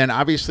 And then,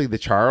 obviously,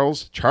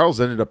 Charles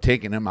ended up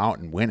taking him out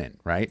and winning,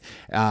 right?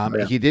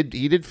 He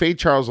did fade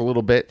Charles a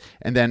little bit,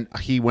 and then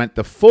he went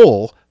the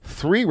full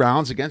 3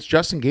 rounds against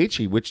Justin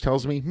Gaethje, which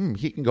tells me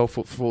he can go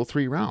full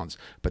 3 rounds.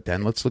 But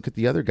then let's look at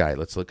the other guy.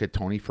 Let's look at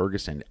Tony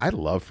Ferguson. I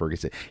love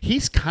Ferguson.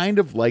 He's kind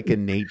of like a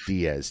Nate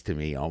Diaz to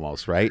me,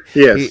 almost, right?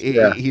 Yes,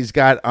 he's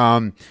got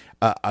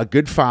a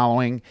good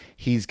following.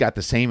 He's got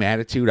the same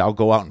attitude. I'll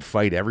go out and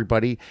fight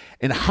everybody.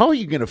 And how are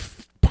you going to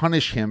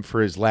punish him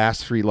for his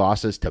last 3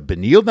 losses to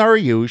Beneil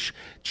Dariush,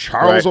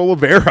 Charles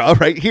Oliveira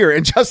right here,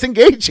 and Justin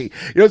Gaethje?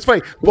 It's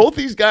funny. Both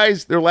these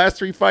guys, their last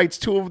 3 fights,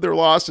 2 of their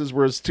losses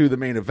was to the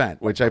main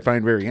event, which I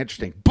find very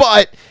interesting.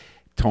 But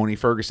Tony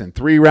Ferguson,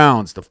 3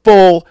 rounds, the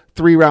full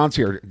 3 rounds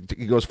here.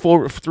 He goes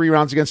full 3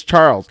 rounds against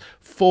Charles,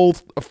 full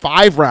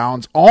 5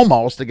 rounds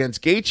almost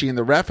against Gaethje, and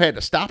the ref had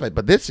to stop it.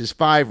 But this is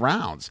 5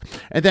 rounds.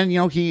 And then,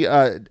 he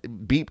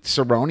beat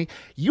Cerrone,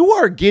 you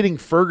are getting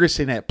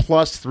Ferguson at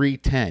plus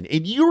 310,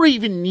 and you don't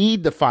even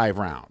need the 5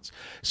 rounds.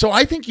 So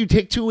I think you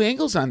take 2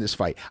 angles on this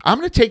fight. I'm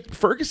going to take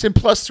Ferguson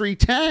plus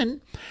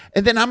 310,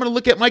 and then I'm going to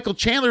look at Michael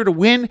Chandler to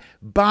win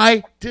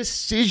by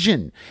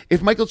decision.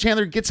 If Michael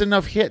Chandler gets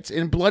enough hits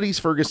and bloodies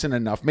Ferguson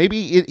enough,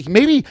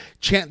 maybe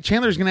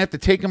Chandler's going to have to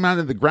take him out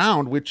of the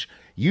ground, which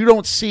you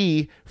don't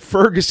see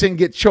Ferguson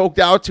get choked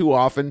out too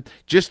often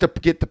just to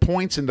get the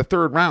points in the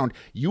 3rd round.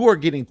 You are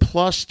getting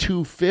plus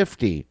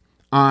 250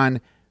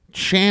 on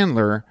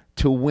Chandler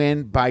to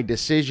win by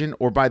decision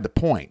or by the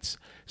points.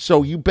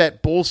 So you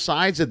bet both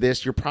sides of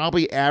this, you're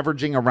probably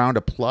averaging around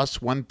a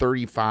plus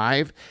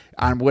 135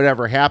 on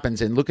whatever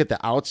happens. And look at the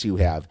outs you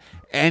have.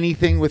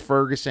 Anything with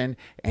Ferguson,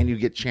 and you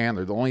get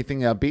Chandler. The only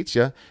thing that beats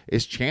you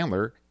is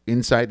Chandler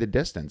inside the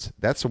distance.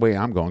 That's the way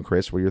I'm going,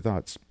 Chris. What are your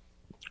thoughts?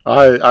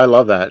 I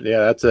love that.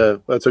 Yeah, that's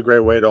a great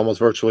way to almost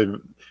virtually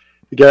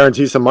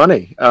guarantee some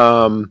money.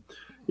 What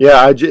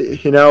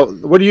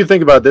do you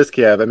think about this,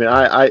 Kev? I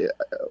mean,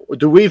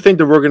 do we think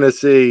that we're going to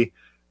see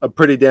a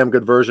pretty damn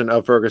good version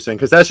of Ferguson?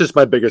 Because that's just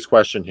my biggest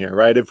question here,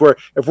 right? If we're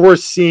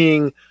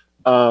seeing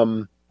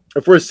a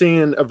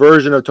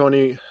version of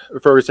Tony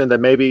Ferguson that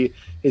maybe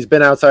he's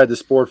been outside the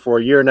sport for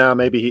a year now,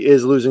 maybe he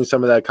is losing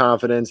some of that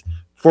confidence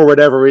for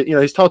whatever.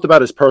 He's talked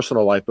about his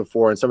personal life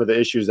before and some of the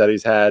issues that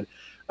he's had.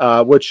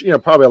 Which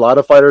probably a lot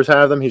of fighters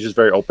have them. He's just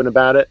very open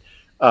about it.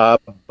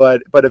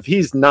 But if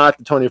he's not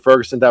the Tony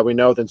Ferguson that we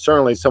know, then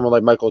certainly someone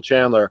like Michael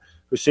Chandler,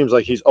 who seems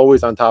like he's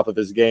always on top of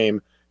his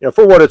game,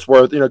 for what it's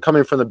worth,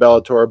 coming from the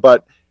Bellator.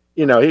 But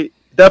he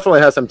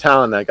definitely has some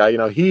talent. That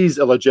guy, he's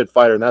a legit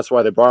fighter, and that's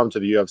why they brought him to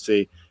the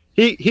UFC.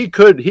 He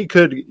could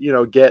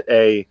get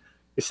a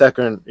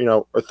second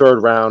or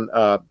 3rd round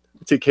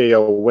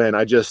TKO win.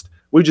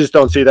 We just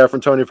don't see that from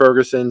Tony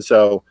Ferguson.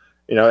 So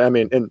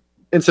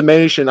in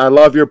summation, I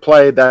love your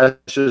play.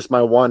 That's just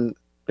my one,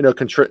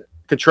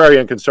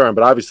 contrarian concern.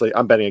 But obviously,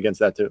 I'm betting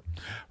against that too.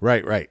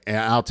 Right. And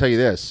I'll tell you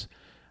this: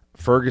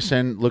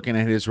 Ferguson, looking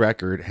at his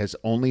record, has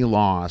only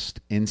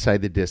lost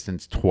inside the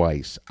distance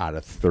twice out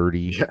of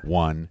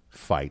 31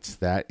 fights.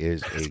 That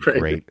is a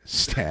great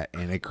stat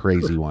and a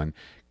crazy one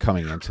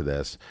coming into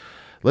this.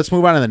 Let's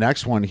move on to the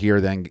next one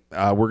here. Then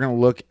we're going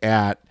to look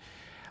at.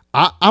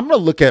 I'm going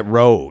to look at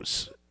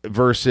Rose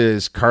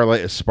versus Carla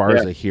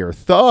Esparza here.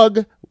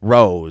 Thug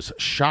Rose,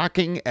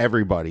 shocking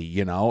everybody,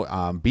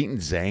 beating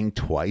Zhang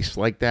twice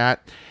like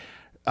that.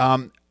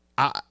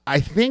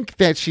 I think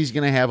that she's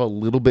going to have a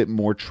little bit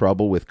more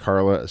trouble with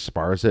Carla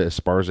Esparza.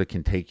 Esparza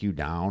can take you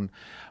down.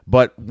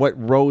 But what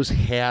Rose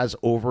has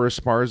over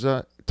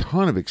Esparza,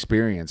 ton of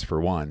experience for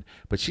one,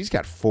 but she's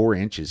got 4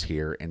 inches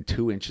here and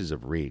 2 inches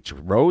of reach.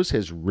 Rose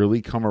has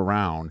really come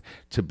around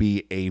to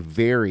be a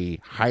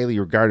very highly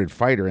regarded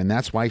fighter, and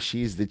that's why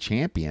she's the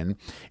champion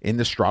in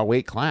the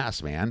strawweight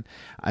class, man.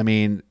 I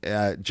mean,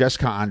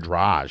 Jessica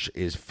Andrade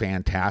is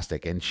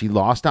fantastic, and she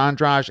lost to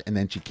Andrade, and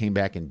then she came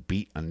back and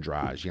beat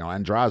Andrade.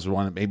 Andrade was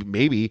one of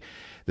maybe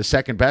the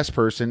second best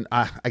person,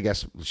 I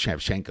guess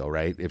Shevchenko,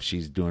 right? If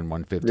she's doing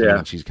 115,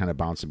 and she's kind of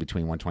bouncing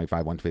between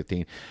 125,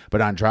 115.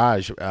 But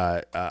Andrade,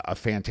 a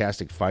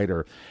fantastic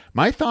fighter.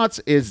 My thoughts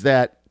is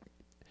that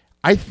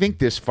I think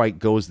this fight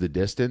goes the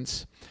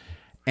distance,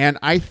 and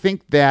I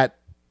think that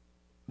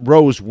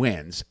Rose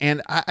wins.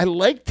 And I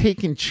like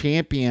taking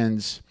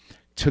champions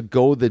to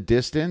go the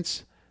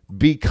distance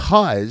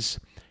because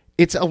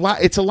it's a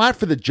lot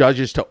for the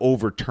judges to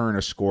overturn a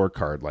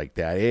scorecard like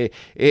that.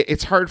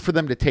 It's hard for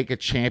them to take a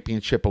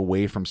championship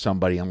away from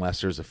somebody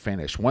unless there's a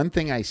finish. One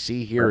thing I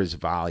see here is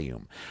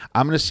volume.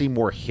 I'm going to see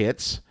more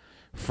hits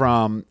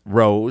from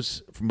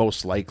Rose,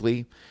 most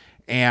likely,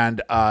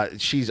 and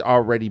she's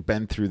already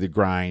been through the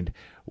grind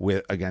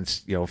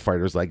against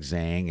fighters like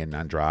Zhang and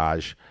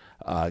Andrade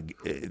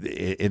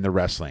in the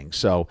wrestling.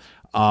 So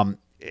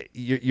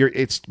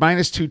it's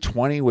minus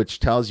 220, which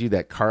tells you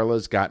that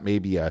Carla's got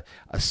maybe a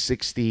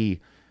 33%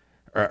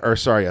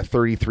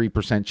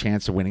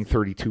 chance of winning,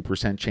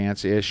 32%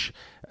 chance ish.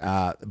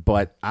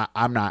 But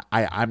I'm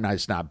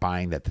just not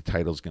buying that the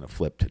title's going to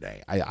flip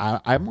today.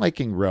 I'm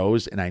liking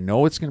Rose, and I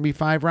know it's going to be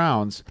 5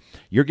 rounds.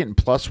 You're getting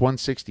plus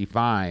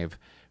 165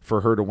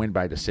 for her to win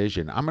by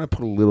decision. I'm going to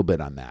put a little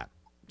bit on that.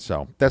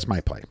 So that's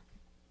my play.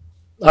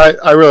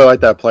 I really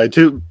like that play.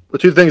 Two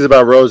things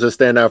about Rose that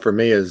stand out for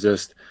me is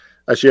just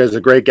she has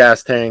a great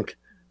gas tank,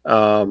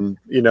 and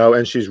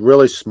she's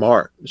really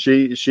smart. I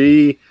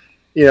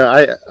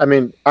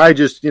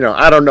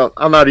don't know.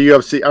 I'm not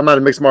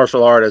a mixed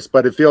martial artist,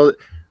 but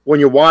when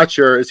you watch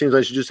her, it seems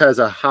like she just has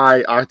a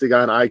high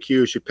octagon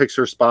IQ. She picks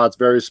her spots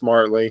very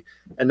smartly.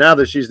 And now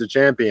that she's the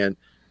champion,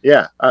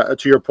 to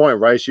your point,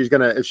 right?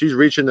 If she's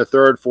reaching the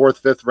 3rd,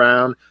 4th, 5th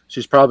round,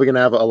 she's probably going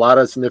to have a lot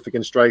of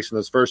significant strikes in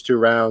those first 2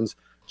 rounds.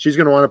 She's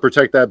going to want to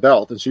protect that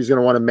belt, and she's going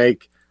to want to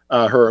make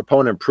her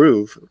opponent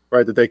prove,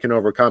 right, that they can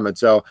overcome it.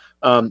 So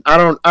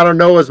I don't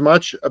know as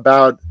much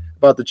about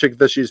about the chick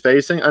that she's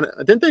facing. And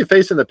didn't they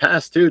face in the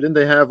past too? Didn't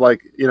they have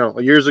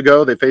years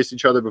ago they faced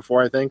each other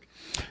before? I think.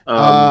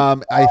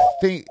 I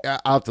think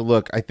I'll have to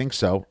look. I think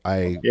so.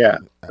 I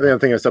think I'm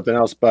thinking of something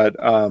else, but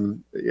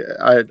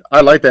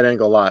I like that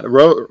angle a lot.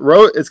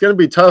 It's going to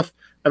be tough.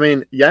 I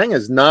mean, Yang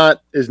is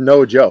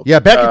no joke. Yeah,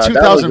 back in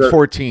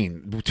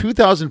 2014.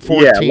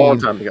 2014, yeah, a long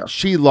time ago.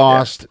 She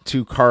lost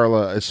to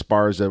Carla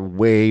Esparza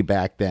way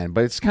back then.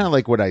 But it's kind of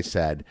like what I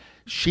said.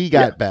 She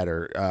got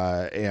better,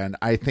 and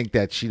I think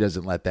that she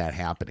doesn't let that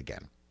happen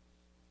again.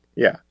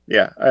 Yeah.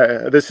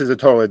 This is a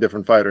totally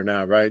different fighter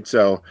now, right?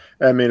 So,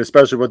 I mean,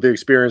 especially with the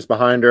experience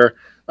behind her.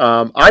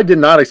 I did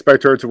not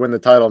expect her to win the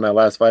title in that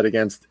last fight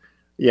against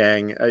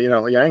Yang.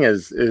 Yang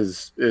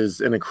is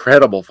an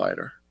incredible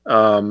fighder.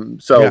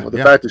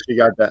 The fact that she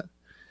got that,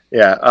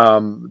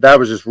 that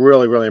was just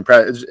really, really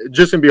impressive. It's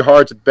just gonna be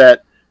hard to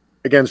bet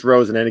against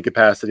Rose in any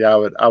capacity. I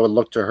would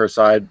look to her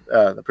side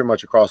pretty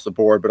much across the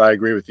board, but I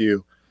agree with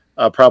you.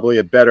 Probably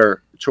a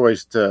better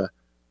choice to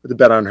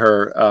bet on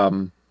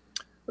her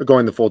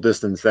going the full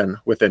distance than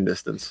within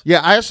distance.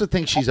 Yeah, I also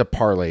think she's a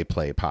parlay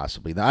play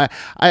possibly.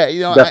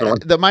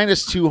 The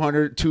minus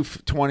 200,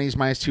 220s,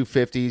 minus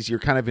 250s, you're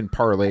kind of in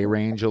parlay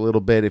range a little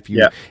bit. If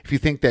you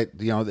think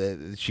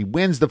that she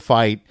wins the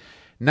fight,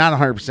 not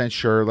 100%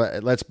 sure,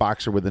 let's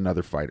box her with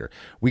another fighter.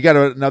 We got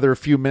another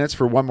few minutes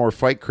for one more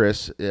fight,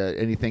 Chris.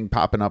 Anything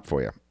popping up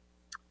for you?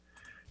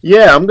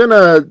 Yeah, I'm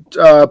gonna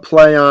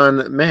play on.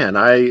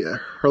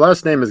 Her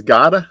last name is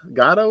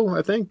Gatto,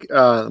 I think.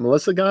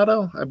 Melissa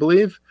Gatto, I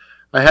believe.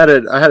 I had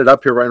it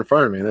up here right in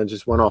front of me, and it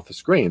just went off the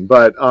screen.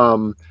 But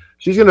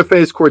she's going to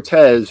face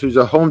Cortez, who's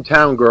a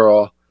hometown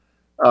girl.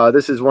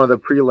 This is one of the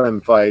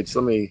prelim fights.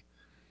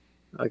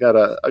 I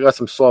got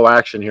some slow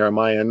action here on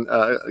my end,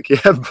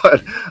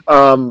 but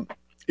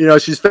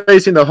she's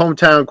facing the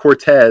hometown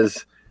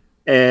Cortez,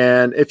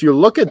 and if you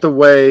look at the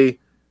way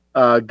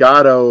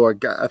Gatto, or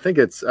I think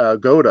it's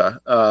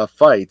Goda,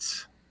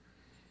 fights,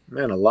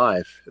 man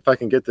alive! If I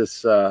can get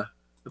this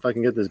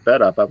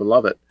bet up, I would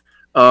love it.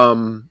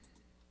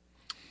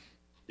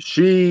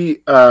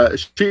 She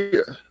first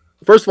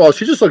of all,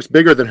 she just looks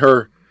bigger than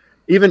her,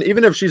 even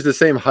if she's the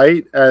same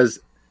height as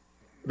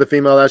the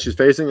female that she's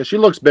facing. She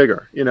looks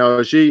bigger.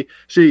 She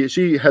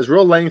has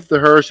real length to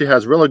her. She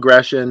has real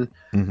aggression,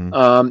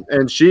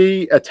 and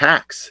she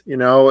attacks.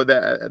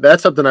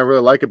 That's something I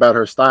really like about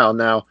her style.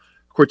 Now,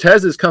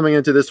 Cortez is coming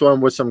into this one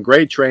with some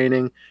great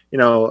training.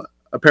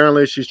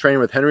 Apparently she's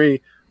training with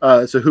Henry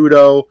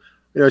Cejudo.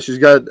 She's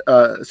got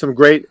some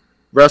great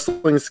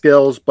wrestling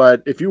skills,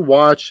 but if you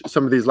watch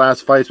some of these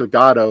last fights with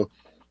Gatto,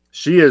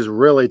 she is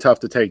really tough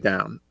to take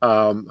down.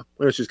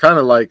 She's kind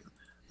of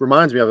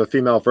reminds me of a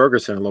female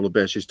Ferguson a little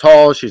bit. She's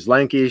tall, she's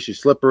lanky, she's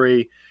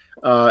slippery,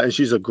 and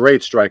she's a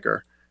great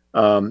striker.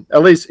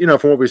 At least,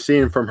 from what we've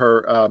seen from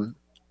her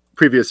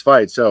previous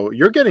fights. So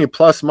you're getting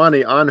plus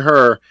money on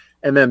her,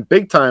 and then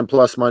big time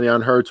plus money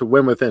on her to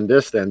win within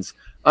distance.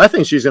 I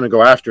think she's going to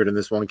go after it in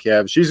this one,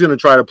 Kev. She's going to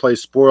try to play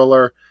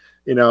spoiler.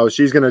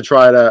 She's going to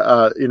try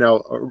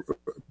to,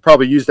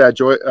 probably use that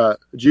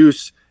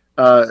juice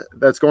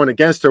that's going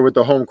against her with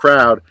the home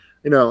crowd,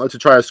 to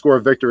try to score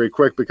a victory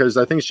quick, because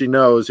I think she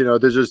knows,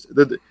 there's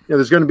going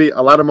to be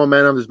a lot of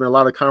momentum. There's been a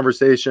lot of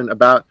conversation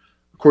about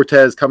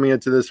Cortez coming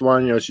into this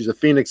one. She's a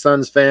Phoenix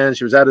Suns fan.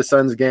 She was at a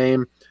Suns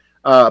game,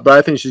 but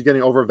I think she's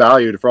getting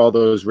overvalued for all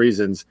those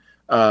reasons.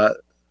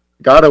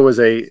 Gatto is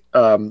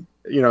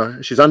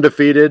she's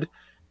undefeated.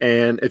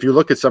 And if you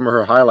look at some of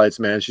her highlights,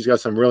 man, she's got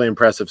some really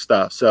impressive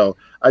stuff. So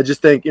I just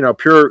think,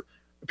 pure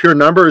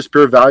numbers,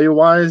 pure value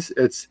wise,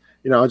 it's,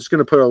 I'm just going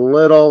to put a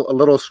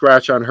little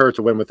scratch on her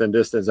to win within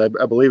distance. I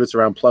believe it's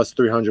around plus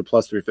 300,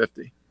 plus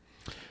 350.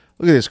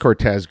 Look at this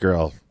Cortez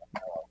girl.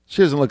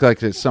 She doesn't look like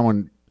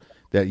someone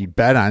that you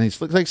bet on.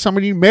 It looks like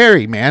somebody you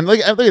marry, man. Look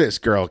at this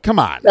girl. Come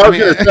on. I was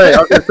going to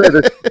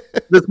say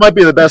this might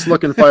be the best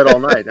looking fight all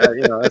night.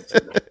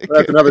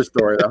 That's another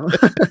story, though.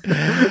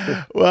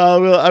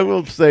 Well, I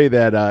will say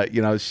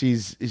that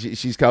she's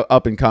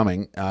up and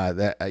coming.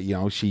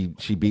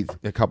 She beat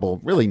a couple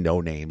really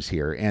no names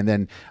here, and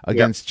then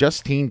against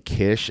Justine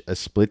Kish, a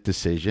split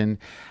decision.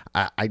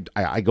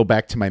 I go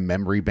back to my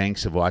memory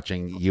banks of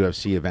watching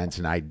UFC events,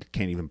 and I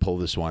can't even pull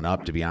this one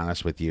up, to be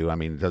honest with you. I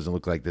mean, it doesn't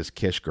look like this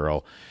Kish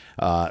girl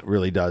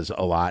really does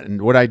a lot.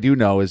 And what I do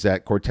know is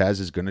that Cortez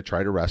is going to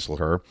try to wrestle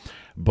her.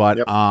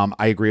 But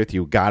I agree with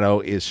you.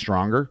 Gatto is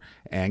stronger,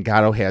 and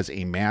Gatto has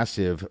a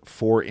massive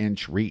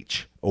 4-inch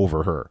reach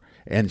over her.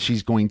 And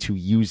she's going to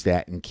use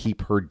that and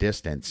keep her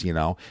distance,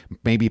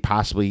 maybe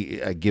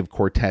possibly give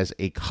Cortez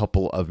a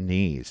couple of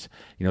knees.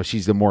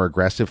 She's the more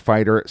aggressive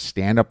fighter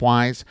stand-up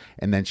wise,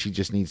 and then she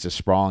just needs to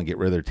sprawl and get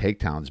rid of their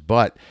takedowns.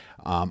 But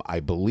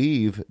I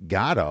believe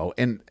Gatto,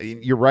 and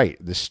you're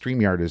right, the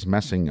StreamYard is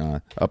messing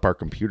up our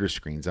computer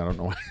screens. I don't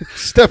know why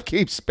stuff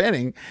keeps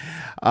spinning.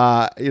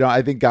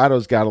 I think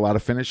Gatto's got a lot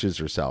of finishes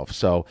herself.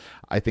 So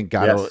I think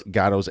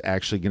Gatto's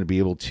actually going to be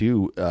able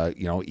to,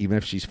 even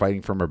if she's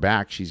fighting from her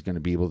back, she's going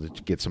to be able to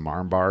get some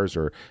arm bars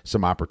or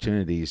some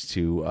opportunities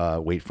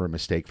to wait for a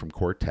mistake from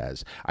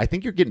Cortez. I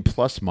think you're getting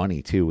plus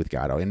money too with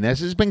Gatto, and this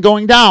has been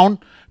going down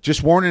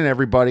just warning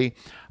everybody.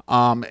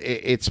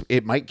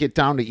 It might get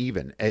down to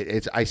even.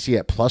 I see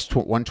at plus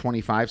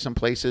 125 some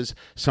places.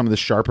 Some of the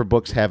sharper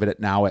books have it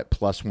now at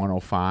plus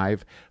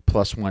 105,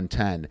 plus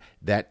 110.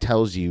 That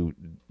tells you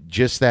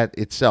just that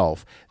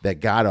itself that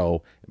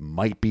Gatto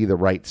might be the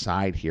right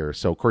side here.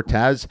 So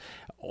Cortez,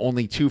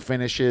 only 2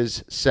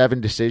 finishes,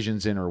 7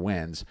 decisions in her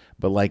wins.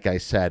 But like I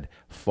said,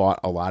 fought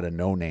a lot of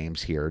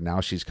no-names here.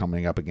 Now she's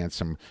coming up against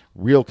some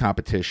real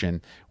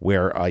competition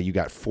where you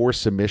got 4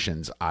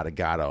 submissions out of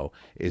Gatto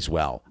as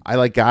well. I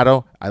like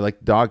Gatto. I like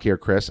the dog here,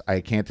 Chris. I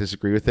can't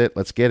disagree with it.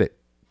 Let's get it.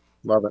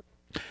 Love it.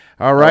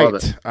 All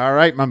right. All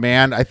right, my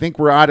man. I think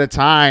we're out of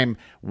time.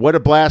 What a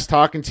blast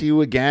talking to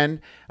you again.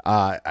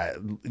 I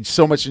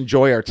so much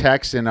enjoy our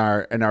texts and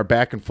our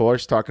back and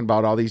forth talking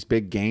about all these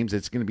big games.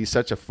 It's going to be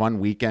such a fun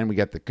weekend. We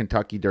got the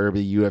Kentucky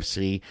Derby,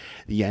 UFC,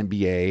 the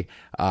NBA.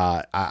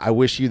 I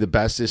wish you the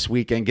best this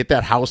weekend. Get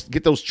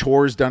those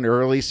chores done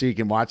early so you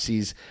can watch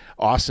these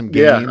awesome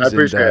games. Yeah, I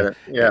appreciate it.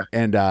 Yeah.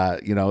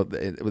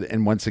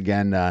 And once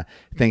again,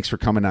 thanks for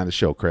coming on the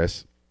show,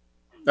 Chris.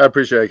 I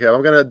appreciate it, Kev.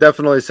 I'm going to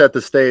definitely set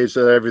the stage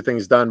so that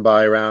everything's done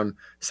by around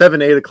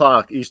 7-8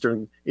 o'clock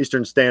Eastern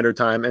Standard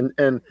Time.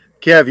 And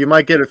Kev, you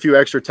might get a few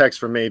extra texts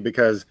from me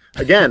because,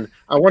 again,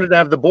 I wanted to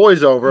have the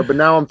boys over, but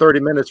now I'm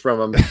 30 minutes from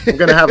them. I'm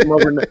going to have them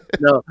over.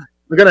 No,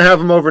 we're going to have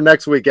them over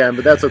next weekend,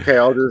 but that's okay.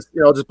 I'll just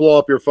blow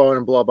up your phone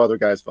and blow up other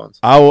guys' phones.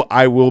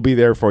 I will be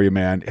there for you,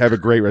 man. Have a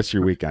great rest of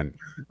your weekend.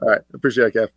 All right, appreciate it, Kev.